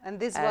 Wow. And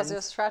this was And-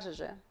 your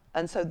strategy.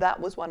 And so that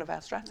was one of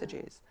our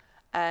strategies.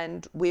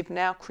 And we've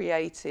now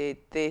created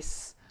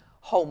this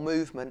whole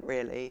movement,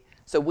 really.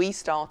 So we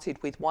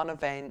started with one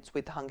event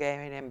with the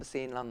Hungarian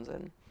Embassy in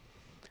London.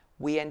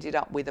 We ended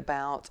up with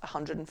about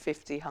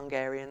 150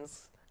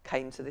 Hungarians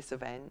came to this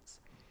event.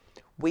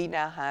 We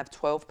now have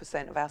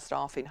 12% of our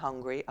staff in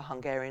Hungary are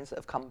Hungarians that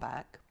have come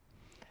back.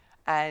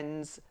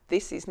 And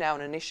this is now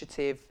an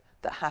initiative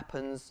that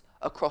happens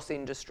across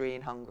industry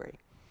in Hungary.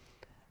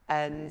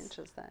 And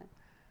Interesting.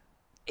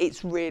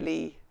 it's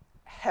really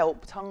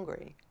helped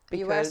Hungary.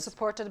 You were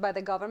supported by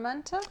the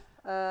government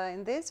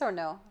in this, or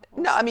no?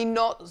 No, I mean,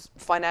 not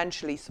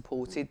financially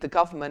supported. The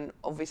government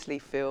obviously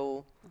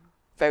feel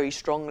very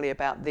strongly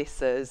about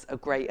this as a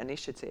great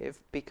initiative,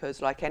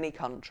 because like any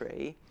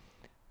country,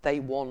 they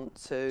want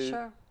to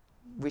Sure,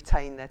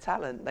 retain their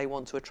talent. They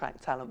want to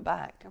attract talent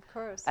back. of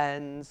course.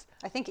 And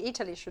I think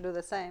Italy should do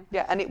the same.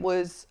 yeah, and it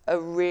was a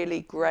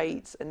really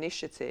great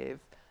initiative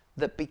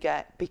that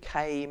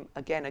became,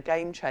 again, a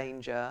game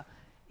changer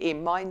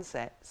in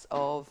mindsets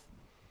of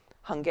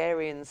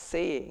Hungarians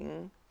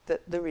seeing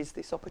that there is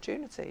this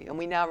opportunity. And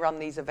we now run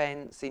these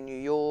events in New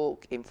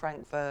York, in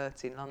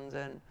Frankfurt, in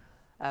London,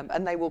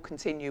 and they will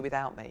continue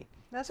without me.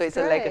 That's So it's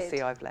great. a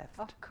legacy I've left.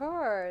 Of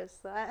course.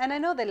 And I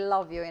know they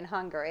love you in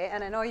Hungary,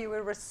 and I know you will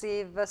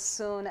receive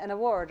soon an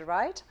award,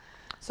 right?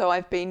 So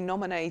I've been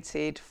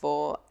nominated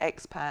for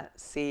Expat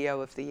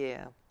CEO of the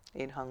Year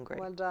in Hungary.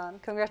 Well done.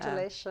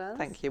 Congratulations.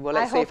 Thank you. Well,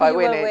 let's I see if hope I you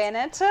win will it. win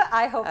it.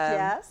 I hope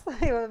yes,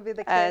 it will be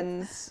the case.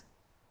 And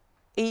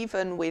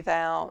even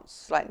without,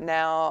 like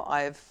now,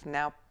 I've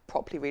now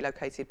properly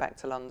relocated back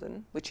to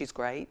London, which is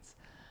great.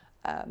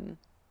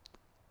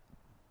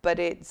 But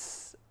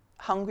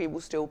Hungary will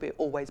still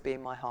always be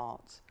in my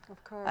heart.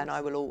 Of course. And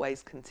I will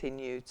always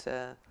continue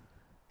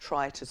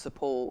try to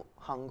support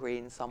Hungary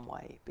in some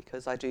way,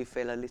 because I do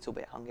feel a little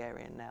bit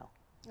Hungarian now.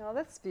 Oh,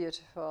 that's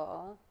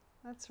beautiful.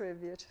 That's really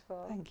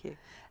beautiful. Thank you.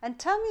 And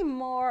tell me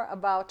more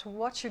about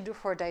what you do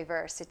for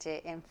diversity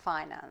in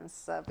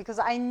finance, because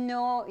I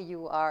know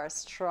you are a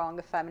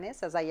strong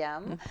feminist, as I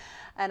am,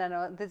 and I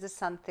know this is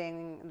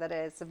something that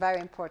is very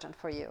important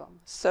for you.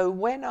 So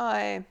when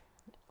I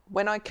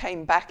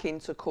came back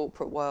into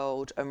corporate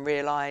world and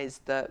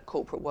realised that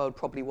corporate world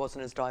probably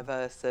wasn't as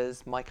diverse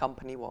as my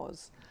company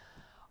was,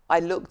 I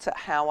looked at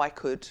how I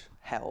could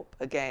help.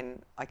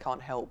 Again, I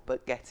can't help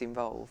but get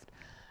involved.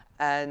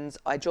 And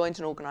I joined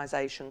an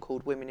organisation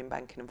called Women in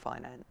Banking and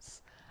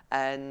Finance,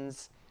 and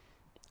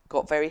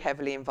got very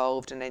heavily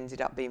involved and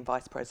ended up being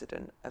vice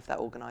president of that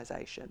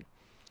organisation.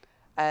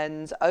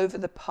 And over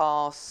the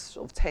past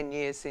sort of 10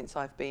 years since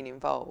I've been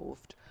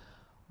involved,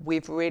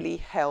 we've really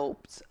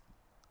helped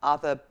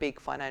other big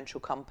financial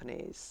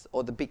companies,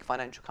 or the big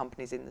financial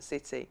companies in the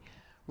city,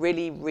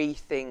 really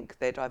rethink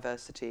their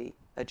diversity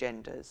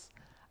agendas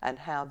and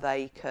how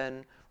they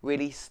can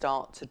really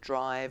start to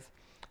drive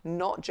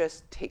not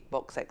just tick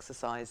box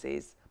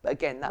exercises, but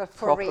again, that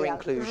proper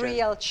inclusion.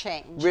 Real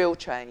change. Real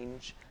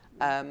change.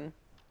 And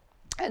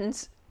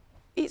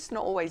it's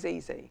not always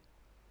easy.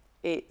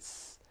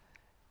 It's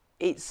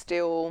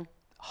still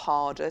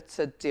harder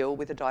to deal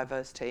with a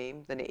diverse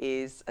team than it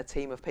is a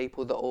team of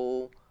people that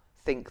all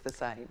think the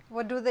same.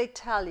 What do they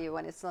tell you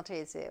when it's not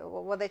easy?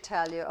 What they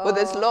tell you? Well,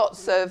 there's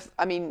lots of,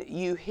 I mean,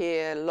 you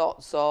hear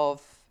lots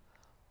of,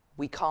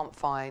 we can't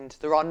find,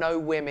 there are no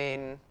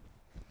women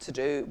to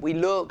do, we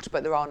looked,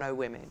 but there are no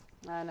women.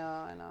 I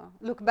know.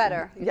 Look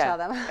better, you tell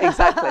them.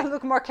 Exactly.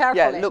 Look more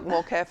carefully. Yeah, look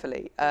more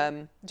carefully.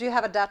 Do you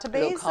have a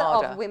database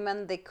of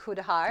women they could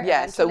hire?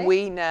 Yeah, eventually? so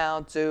we now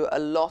do a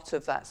lot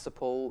of that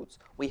support.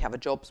 We have a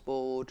jobs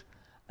board.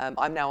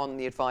 I'm now on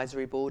the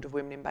advisory board of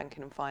Women in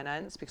Banking and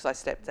Finance because I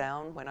stepped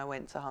down when I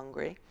went to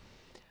Hungary.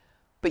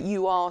 But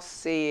you're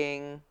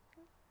seeing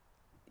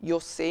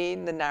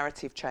the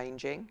narrative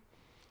changing.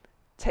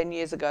 10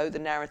 years ago, the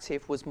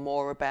narrative was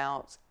more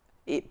about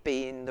it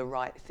being the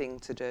right thing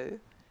to do.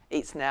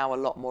 It's now a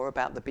lot more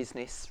about the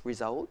business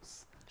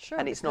results. Sure,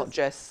 and it's not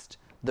just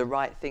the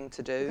right thing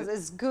to do. Because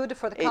it's good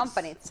for the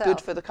company itself.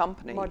 It's good for the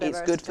company.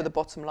 It's good for the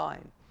bottom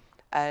line.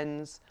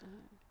 And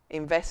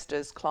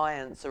investors,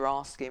 clients are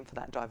asking for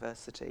that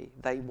diversity.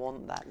 They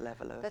want that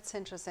level of... That's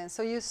interesting.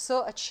 So you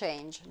saw a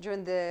change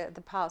during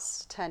the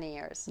past 10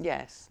 years.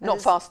 Yes.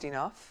 Not fast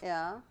enough.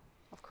 Yeah,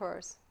 of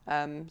course.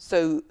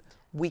 So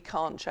we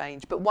can't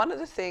change. But one of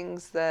the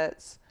things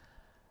that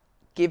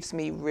gives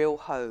me real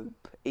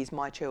hope is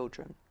my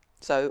children.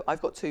 So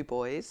I've got two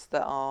boys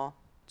that are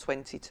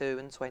 22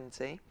 and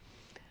 20.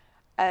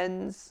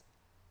 And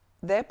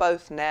they're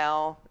both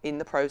now in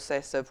the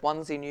process of,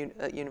 one's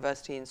at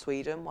university in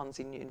Sweden, one's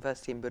in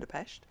university in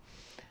Budapest.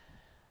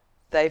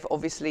 They've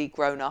obviously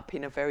grown up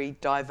in a very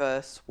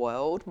diverse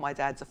world. My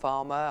dad's a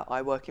farmer,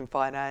 I work in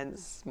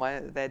finance,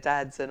 their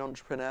dad's an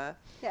entrepreneur.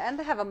 Yeah, and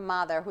they have a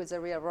mother who's a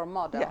real role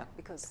model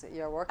because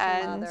you're a working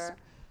mother.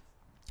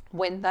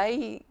 When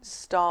they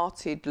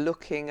started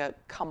looking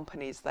at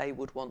companies they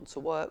would want to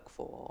work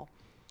for,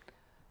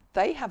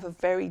 they have a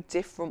very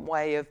different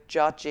way of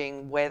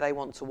judging where they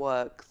want to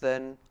work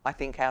than I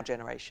think our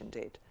generation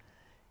did.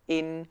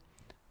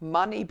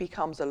 Money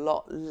becomes a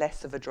lot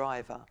less of a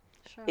driver.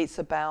 Sure. It's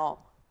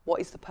about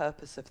what is the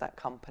purpose of that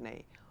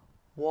company?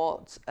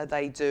 What are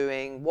they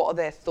doing? What are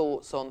their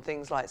thoughts on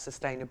things like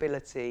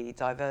sustainability,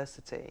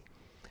 diversity?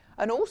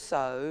 And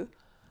also,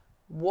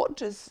 what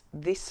does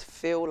this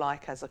feel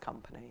like as a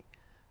company?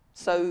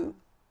 So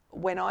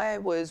when I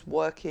was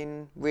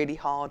working really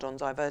hard on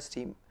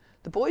diversity,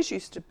 the boys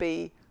used to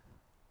be,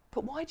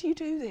 but why do you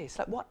do this?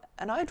 Like what?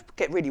 And I'd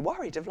get really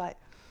worried of like,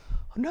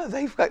 oh no,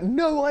 they've got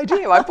no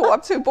idea. I brought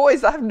up two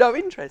boys that have no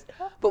interest.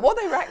 But what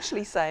they were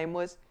actually saying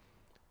was,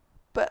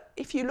 but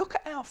if you look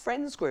at our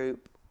friends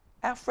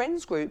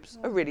groups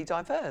are really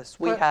diverse.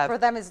 For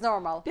them it's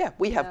normal. Yeah,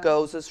 we have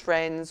girls as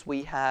friends,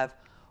 we have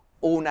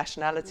all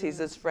nationalities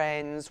as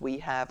friends, we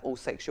have all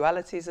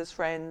sexualities as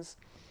friends.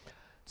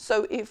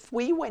 So if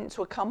we went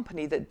to a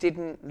company that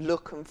didn't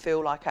look and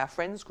feel like our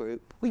friends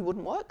group, we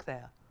wouldn't work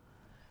there.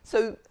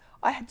 So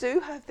I do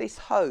have this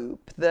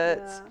hope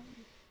that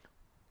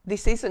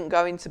this isn't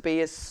going to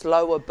be as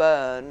slow a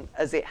burn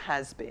as it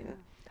has been.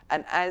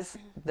 And as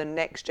the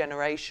next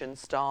generation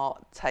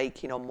start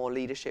taking on more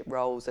leadership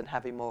roles and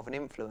having more of an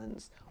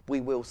influence, we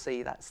will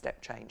see that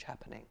step change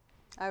happening.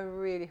 I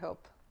really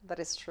hope that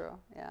is true,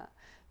 yeah.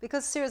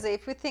 Because seriously,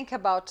 if we think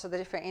about the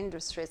different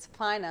industries,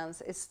 finance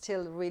is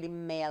still really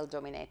male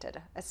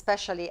dominated,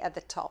 especially at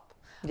the top.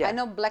 Yeah. I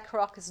know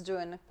BlackRock is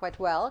doing quite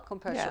well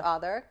compared to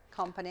other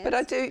companies. But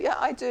I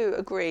do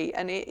agree.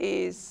 And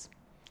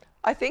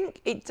I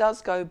think it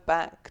does go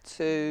back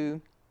to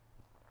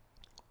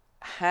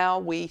how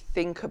we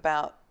think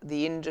about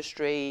the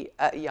industry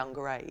at a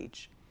younger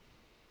age.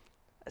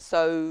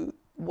 So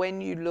when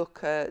you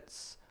look at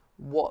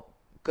what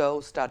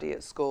girls study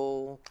at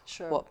school,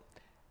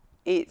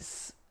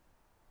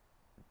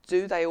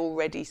 do they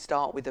already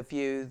start with a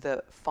view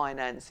that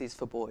finance is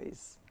for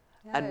boys?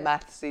 and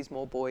maths is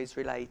more boys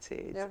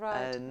related. You're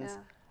right.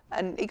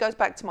 And it goes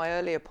back to my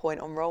earlier point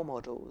on role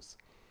models.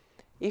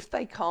 If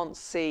they can't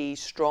see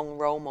strong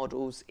role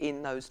models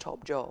in those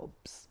top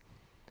jobs,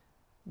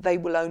 they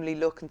will only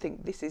look and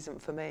think, this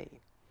isn't for me.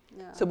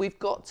 Yeah. So we've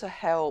got to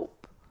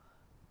help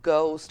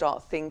girls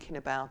start thinking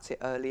about it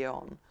early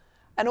on.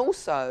 And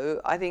also,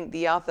 I think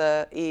the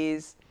other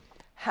is,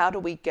 how do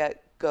we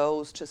get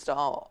girls to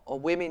start, or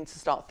women to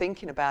start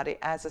thinking about it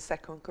as a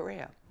second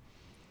career?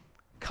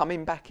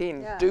 Coming back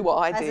in, do what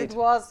I did. As it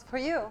was for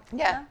you.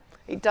 Yeah.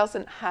 It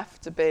doesn't have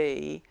to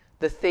be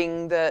the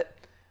thing that,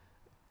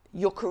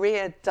 your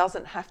career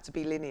doesn't have to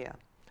be linear.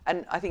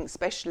 And I think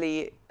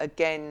especially,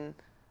 again,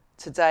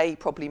 today,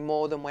 probably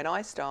more than when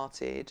I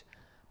started,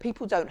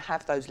 people don't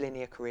have those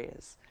linear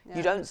careers. Yeah.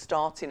 You don't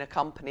start in a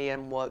company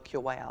and work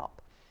your way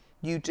up.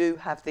 You do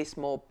have this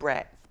more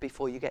breadth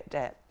before you get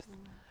depth.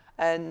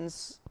 And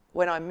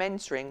when I'm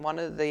mentoring, one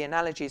of the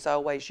analogies I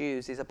always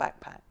use is a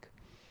backpack.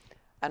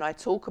 And I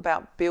talk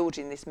about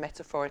building this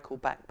metaphorical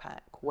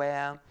backpack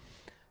where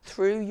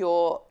through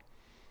your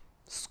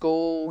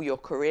school, your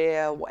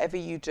career, whatever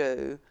you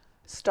do,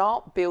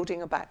 start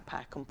building a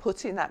backpack and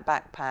put in that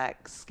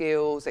backpack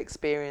skills,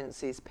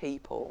 experiences,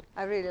 people.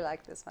 I really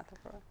like this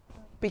metaphor.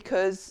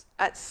 Because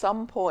at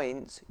some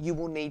point you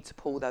will need to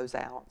pull those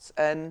out.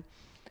 And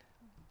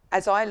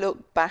as I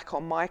look back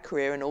on my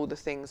career and all the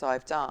things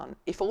I've done,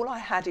 if all I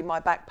had in my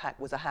backpack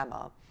was a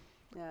hammer,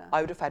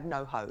 I would have had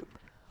no hope.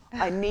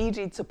 I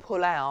needed to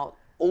pull out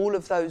all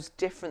of those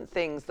different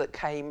things that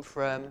came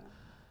from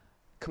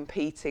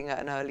competing at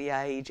an early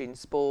age in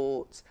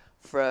sport,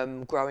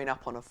 from growing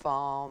up on a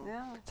farm,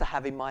 to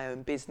having my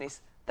own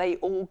business. They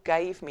all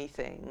gave me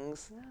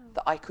things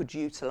that I could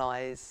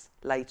utilise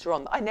later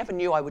on, that I never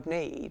knew I would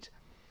need,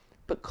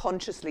 but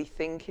consciously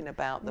thinking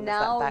about them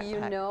now as that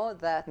backpack. You know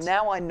that.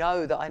 Now I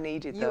know that I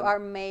needed them. You are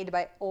made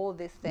by all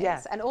these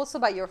things, and also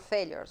by your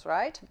failures,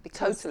 right?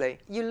 Because totally.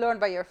 You learn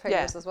by your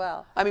failures as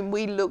well. I mean,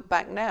 we look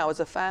back now as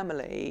a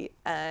family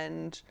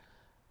and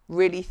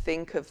really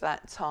think of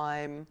that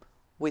time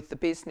with the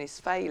business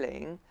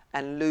failing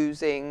and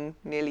losing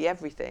nearly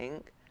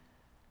everything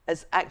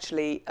as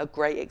actually a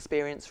great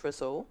experience for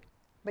us all.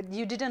 But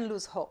you didn't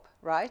lose hope,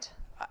 right?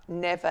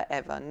 Never,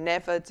 ever.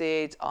 Never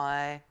did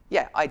I.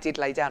 Yeah, I did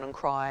lay down and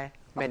cry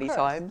many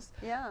times.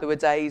 Yeah. There were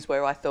days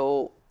where I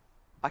thought,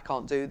 I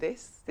can't do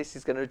this. This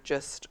is going to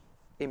just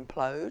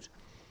implode.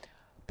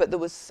 But there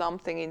was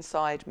something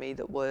inside me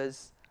that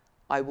was,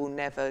 I will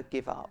never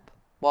give up.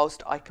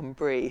 Whilst I can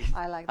breathe,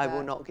 I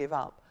will not give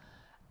up.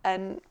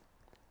 And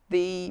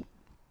the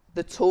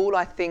tool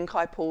I think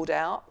I pulled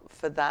out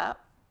for that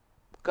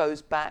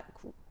goes back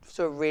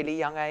to a really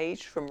young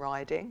age from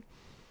riding.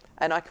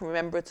 And I can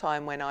remember a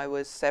time when I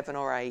was 7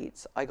 or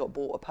 8, I got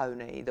bought a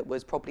pony that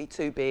was probably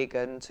too big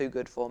and too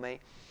good for me.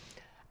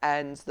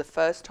 And the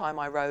first time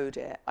I rode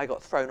it, I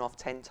got thrown off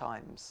 10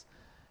 times.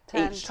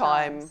 Each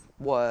time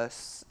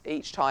worse.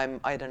 Each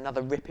time I had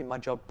another rip in my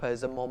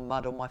jodhpurs and more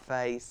mud on my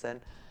face.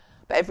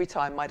 But every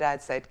time my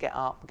dad said, get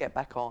up, get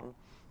back on.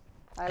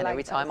 And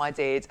every time I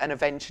did, and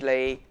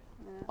eventually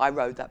I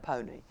rode that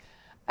pony.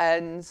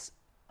 And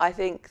I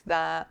think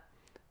that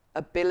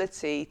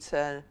ability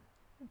to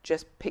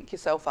just pick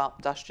yourself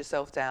up, dust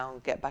yourself down,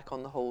 get back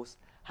on the horse,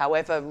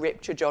 however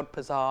ripped your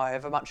jodhpurs are,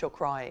 however much you're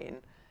crying,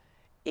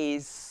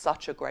 is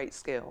such a great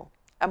skill.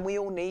 And we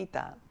all need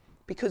that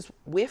because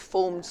we're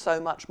formed so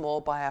much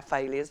more by our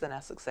failures than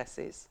our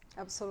successes.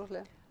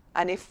 Absolutely.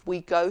 And if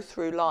we go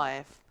through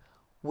life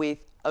with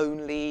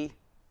only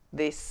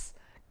this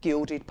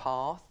gilded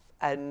path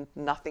and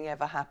nothing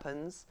ever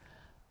happens,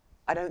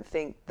 I don't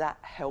think that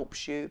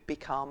helps you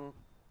become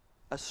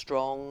a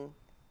strong,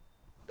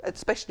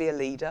 especially a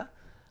leader,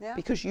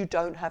 because you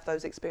don't have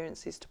those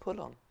experiences to pull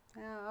on.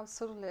 Yeah,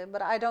 absolutely.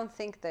 But I don't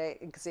think they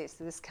exist,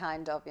 this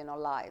kind of,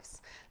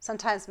 lives.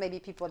 Sometimes maybe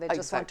people, they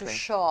just want to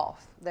show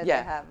off that they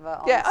have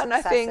all the and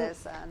I think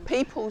and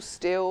people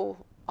still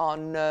are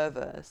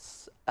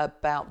nervous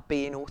about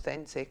being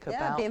authentic,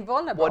 about being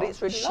vulnerable, what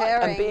it's really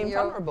like, and being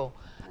vulnerable.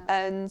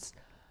 And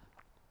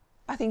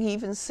I think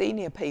even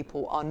senior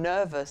people are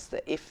nervous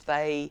that if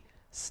they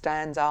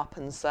stand up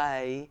and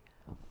say,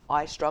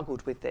 I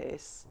struggled with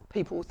this,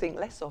 people will think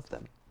less of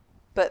them.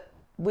 But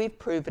we've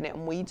proven it,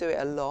 and we do it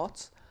a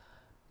lot.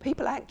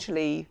 People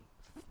actually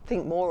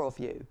think more of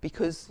you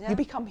because you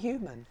become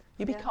human.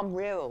 You become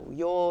real.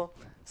 You're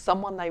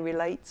someone they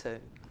relate to.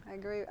 I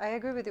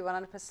agree with you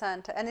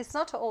 100%. And it's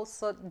not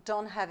also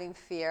don't having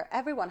fear.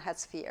 Everyone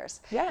has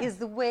fears. It's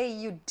the way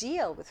you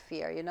deal with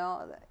fear,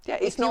 Yeah,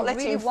 it's not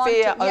letting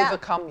fear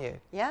overcome you.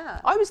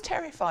 Yeah. I was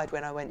terrified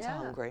when I went to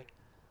Hungary.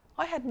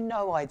 I had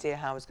no idea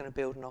how I was going to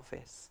build an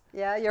office.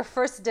 Yeah, your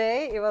first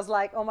day, it was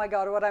like, oh my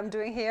God, what I'm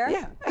doing here?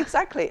 Yeah,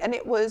 exactly. And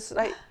it was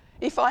like,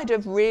 if I'd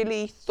have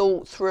really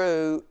thought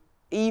through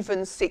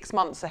even 6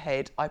 months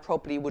ahead, I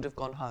probably would have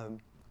gone home.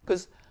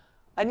 Because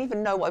I didn't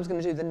even know what I was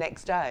going to do the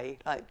next day.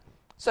 Like,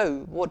 so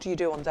what do you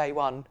do on day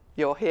one?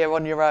 You're here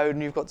on your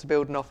own, you've got to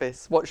build an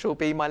office. What shall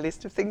be my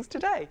list of things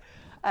today?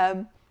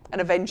 And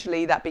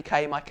eventually that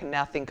became, I can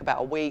now think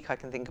about a week, I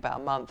can think about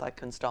a month, I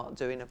can start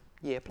doing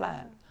year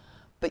plan.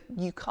 But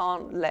you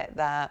can't let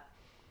that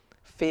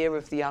fear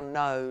of the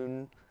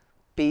unknown,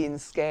 being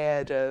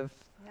scared of,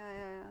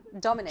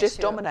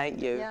 dominate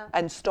you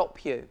and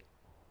stop you.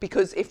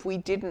 Because if we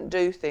didn't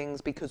do things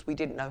because we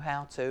didn't know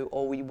how to,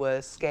 or we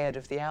were scared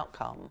of the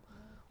outcome,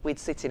 we'd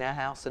sit in our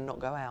house and not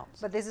go out.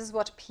 But this is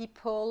what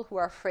people who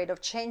are afraid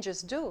of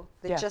changes do.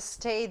 They just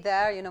stay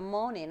there,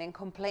 moaning and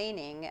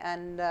complaining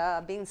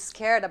and being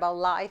scared about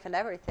life and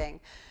everything.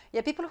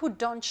 Yeah, people who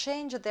don't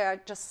change,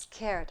 they're just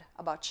scared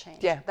about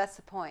change. Yeah. That's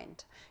the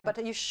point.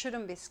 But you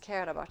shouldn't be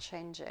scared about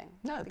changing.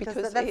 No,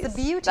 because that's the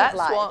beauty of life.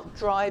 That's what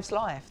drives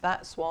life.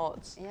 That's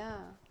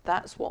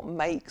what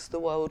makes the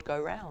world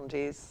go round,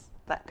 is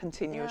that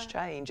continuous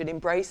change and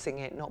embracing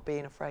it, not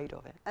being afraid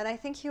of it. And I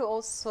think you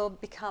also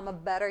become a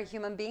better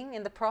human being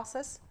in the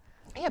process.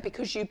 Yeah,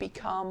 because you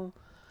become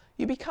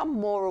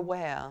more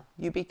aware.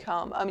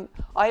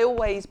 I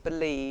always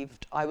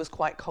believed I was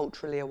quite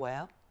culturally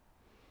aware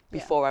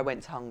before I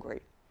went to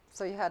Hungary.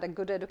 So you had a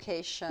good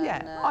education.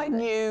 Yeah, I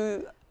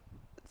knew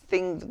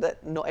things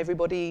that not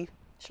everybody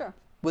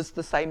was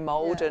the same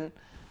mould,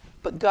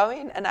 but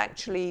going and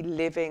actually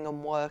living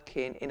and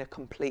working in a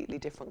completely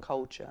different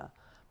culture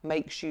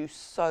makes you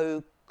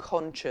so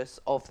conscious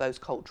of those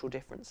cultural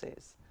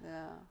differences.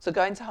 Yeah. So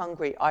going to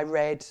Hungary, I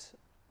read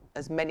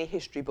as many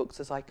history books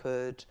as I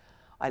could.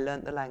 I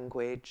learnt the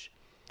language.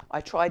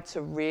 I tried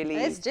to really...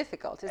 It's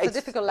difficult. It's a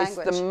difficult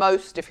language. It's the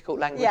most difficult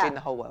language in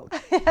the whole world.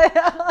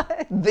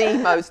 The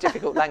most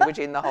difficult language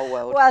in the whole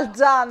world. Well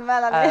done,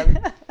 Melanie.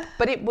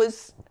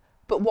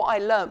 But what I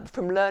learnt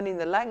from learning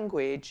the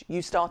language,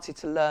 you started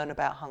to learn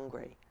about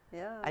Hungary.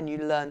 Yeah. And you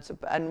learnt,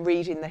 and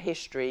reading the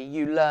history,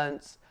 you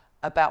learnt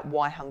about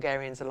why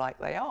Hungarians are like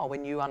they are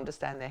when you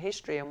understand their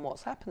history and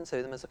what's happened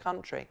to them as a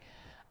country.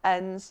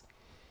 And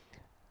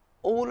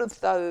all of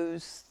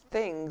those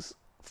things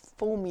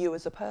form you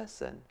as a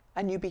person,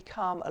 and you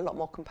become a lot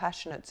more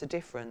compassionate to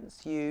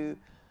difference. You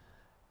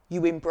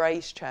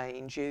embrace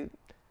change.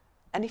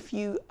 And if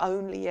you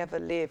only ever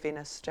live in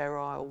a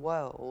sterile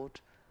world,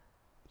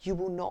 you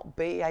will not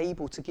be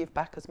able to give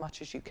back as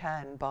much as you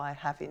can by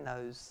having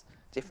those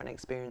different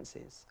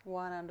experiences.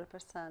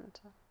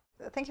 100%.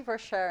 Thank you for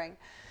sharing.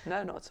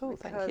 No, not at all.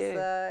 Thank you.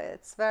 Because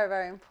it's very,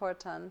 very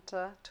important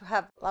to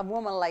have a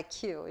woman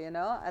like you,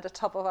 at the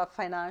top of a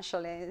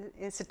financial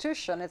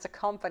institution. It's a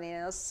company,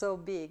 so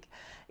big.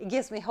 It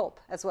gives me hope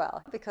as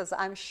well, because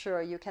I'm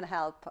sure you can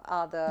help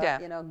other,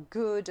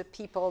 good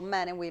people,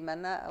 men and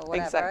women,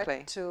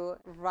 whatever, to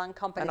run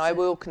companies. And I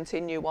will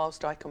continue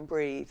whilst I can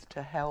breathe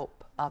to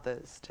help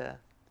others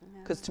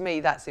because to me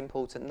that's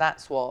important.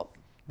 That's what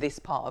this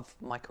part of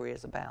my career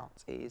is about,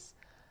 is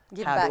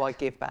how do I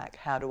give back?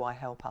 How do I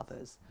help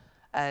others?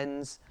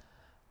 And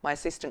my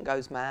assistant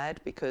goes mad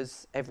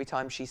because every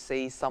time she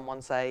sees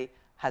someone say,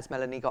 has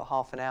Melanie got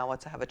half an hour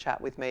to have a chat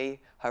with me?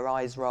 Her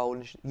eyes roll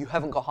and you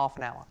haven't got half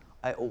an hour.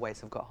 I always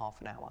have got half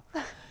an hour.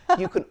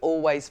 You can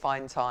always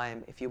find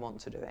time if you want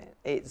to do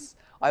it.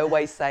 I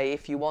always say,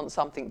 if you want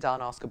something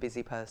done, ask a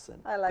busy person,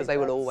 because they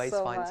will always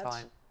find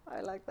time. I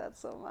like that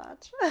so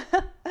much.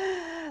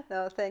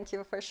 No, thank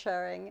you for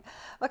sharing.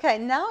 Okay,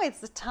 now it's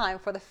the time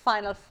for the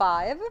final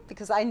 5,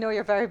 because I know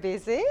you're very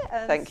busy.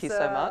 And thank you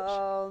so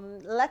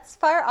much. Let's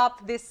fire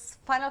up this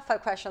final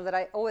 5 questions that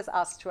I always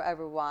ask to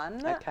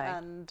everyone. Okay.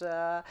 And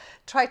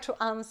try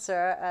to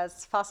answer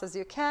as fast as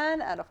you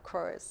can, and of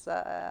course,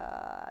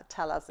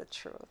 tell us the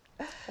truth.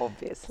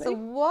 Obviously. So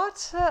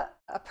what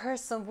a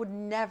person would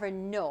never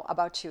know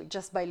about you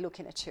just by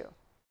looking at you?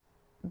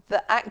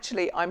 That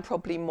actually I'm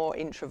probably more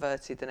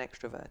introverted than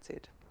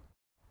extroverted.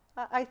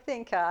 I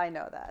think I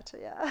know that,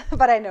 yeah.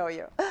 But I know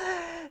you.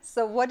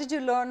 So what did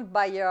you learn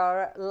by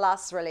your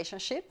last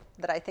relationship,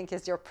 that I think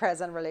is your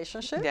present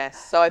relationship?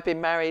 Yes, so I've been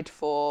married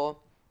for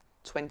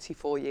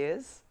 24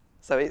 years,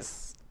 so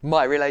it's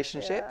my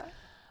relationship. Yeah.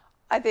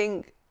 I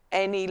think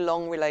any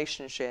long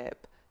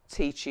relationship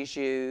teaches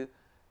you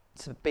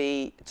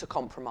to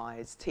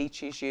compromise,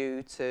 teaches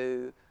you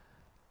to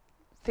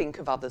think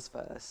of others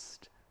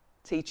first,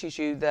 teaches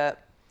you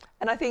that,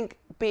 and I think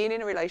being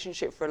in a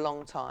relationship for a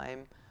long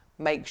time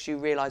makes you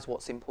realise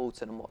what's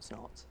important and what's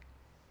not.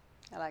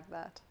 I like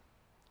that.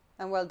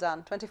 And well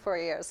done. 24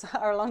 years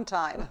are a long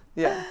time.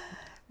 Yeah.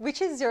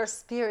 Which is your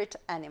spirit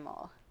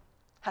animal?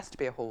 Has to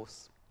be a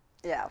horse.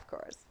 Yeah, of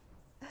course.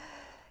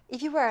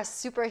 If you were a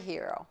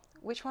superhero,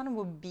 which one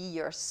would be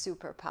your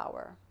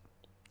superpower?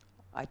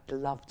 I'd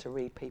love to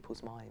read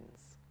people's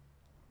minds.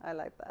 I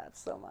like that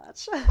so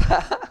much.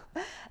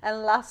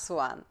 And last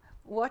one.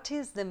 What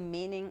is the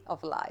meaning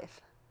of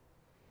life?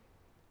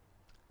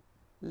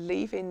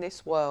 Leaving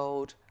this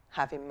world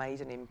having made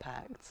an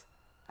impact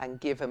and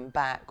given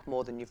back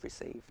more than you've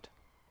received.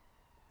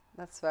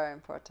 That's very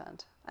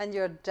important. And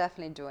you're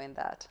definitely doing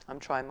that. I'm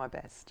trying my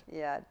best.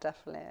 Yeah,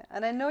 definitely.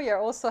 And I know you're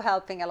also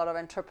helping a lot of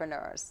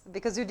entrepreneurs,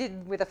 because you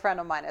did with a friend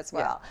of mine as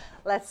well. Yeah.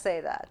 Let's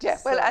say that. Yeah,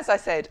 well, as I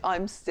said,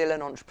 I'm still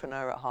an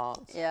entrepreneur at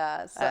heart.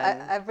 Yeah, so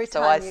every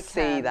time you can.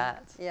 So I see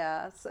that.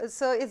 Yeah,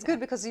 so it's good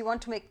because you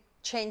want to make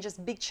changes,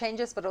 big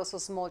changes, but also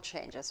small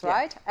changes,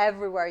 right? Yeah.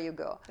 Everywhere you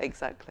go.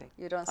 Exactly.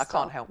 You don't stop. I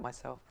can't help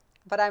myself.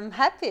 But I'm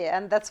happy,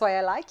 and that's why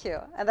I like you,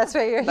 and that's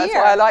why you're That's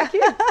here. why I like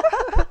you.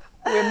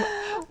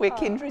 We're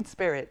kindred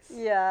spirits.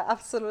 Yeah,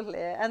 absolutely.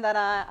 And then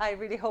I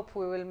really hope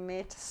we will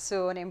meet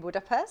soon in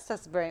Budapest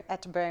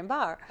at Brain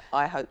Bar.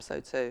 I hope so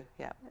too,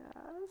 yeah.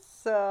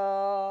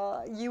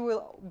 So you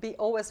will be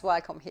always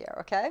welcome here,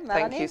 okay,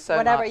 Melanie? Thank you so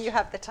Whenever much. you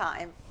have the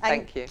time. And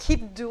Thank you.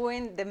 keep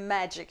doing the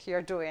magic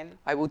you're doing.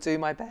 I will do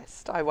my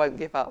best. I won't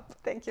give up.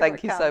 Thank you. Thank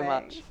for you so coming.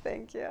 much.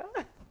 Thank you.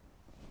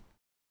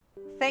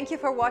 Thank you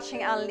for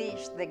watching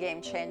Unleash the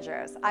Game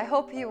Changers. I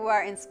hope you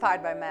were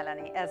inspired by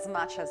Melanie as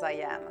much as I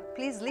am.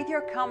 Please leave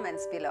your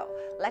comments below.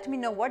 Let me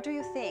know what do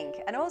you think,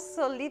 and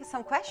also leave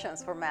some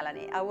questions for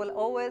Melanie. I will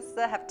always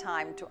have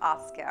time to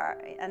ask her,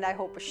 and I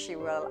hope she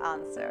will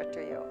answer to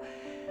you.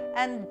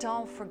 And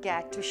don't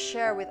forget to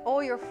share with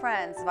all your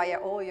friends via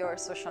all your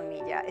social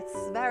media. It's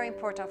very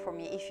important for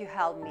me if you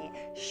help me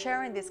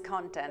sharing this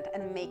content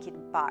and make it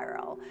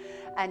viral.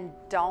 And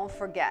don't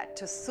forget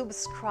to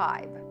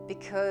subscribe,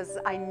 because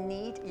I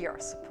need your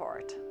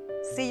support.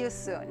 See you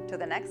soon to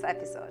the next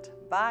episode.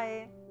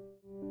 Bye.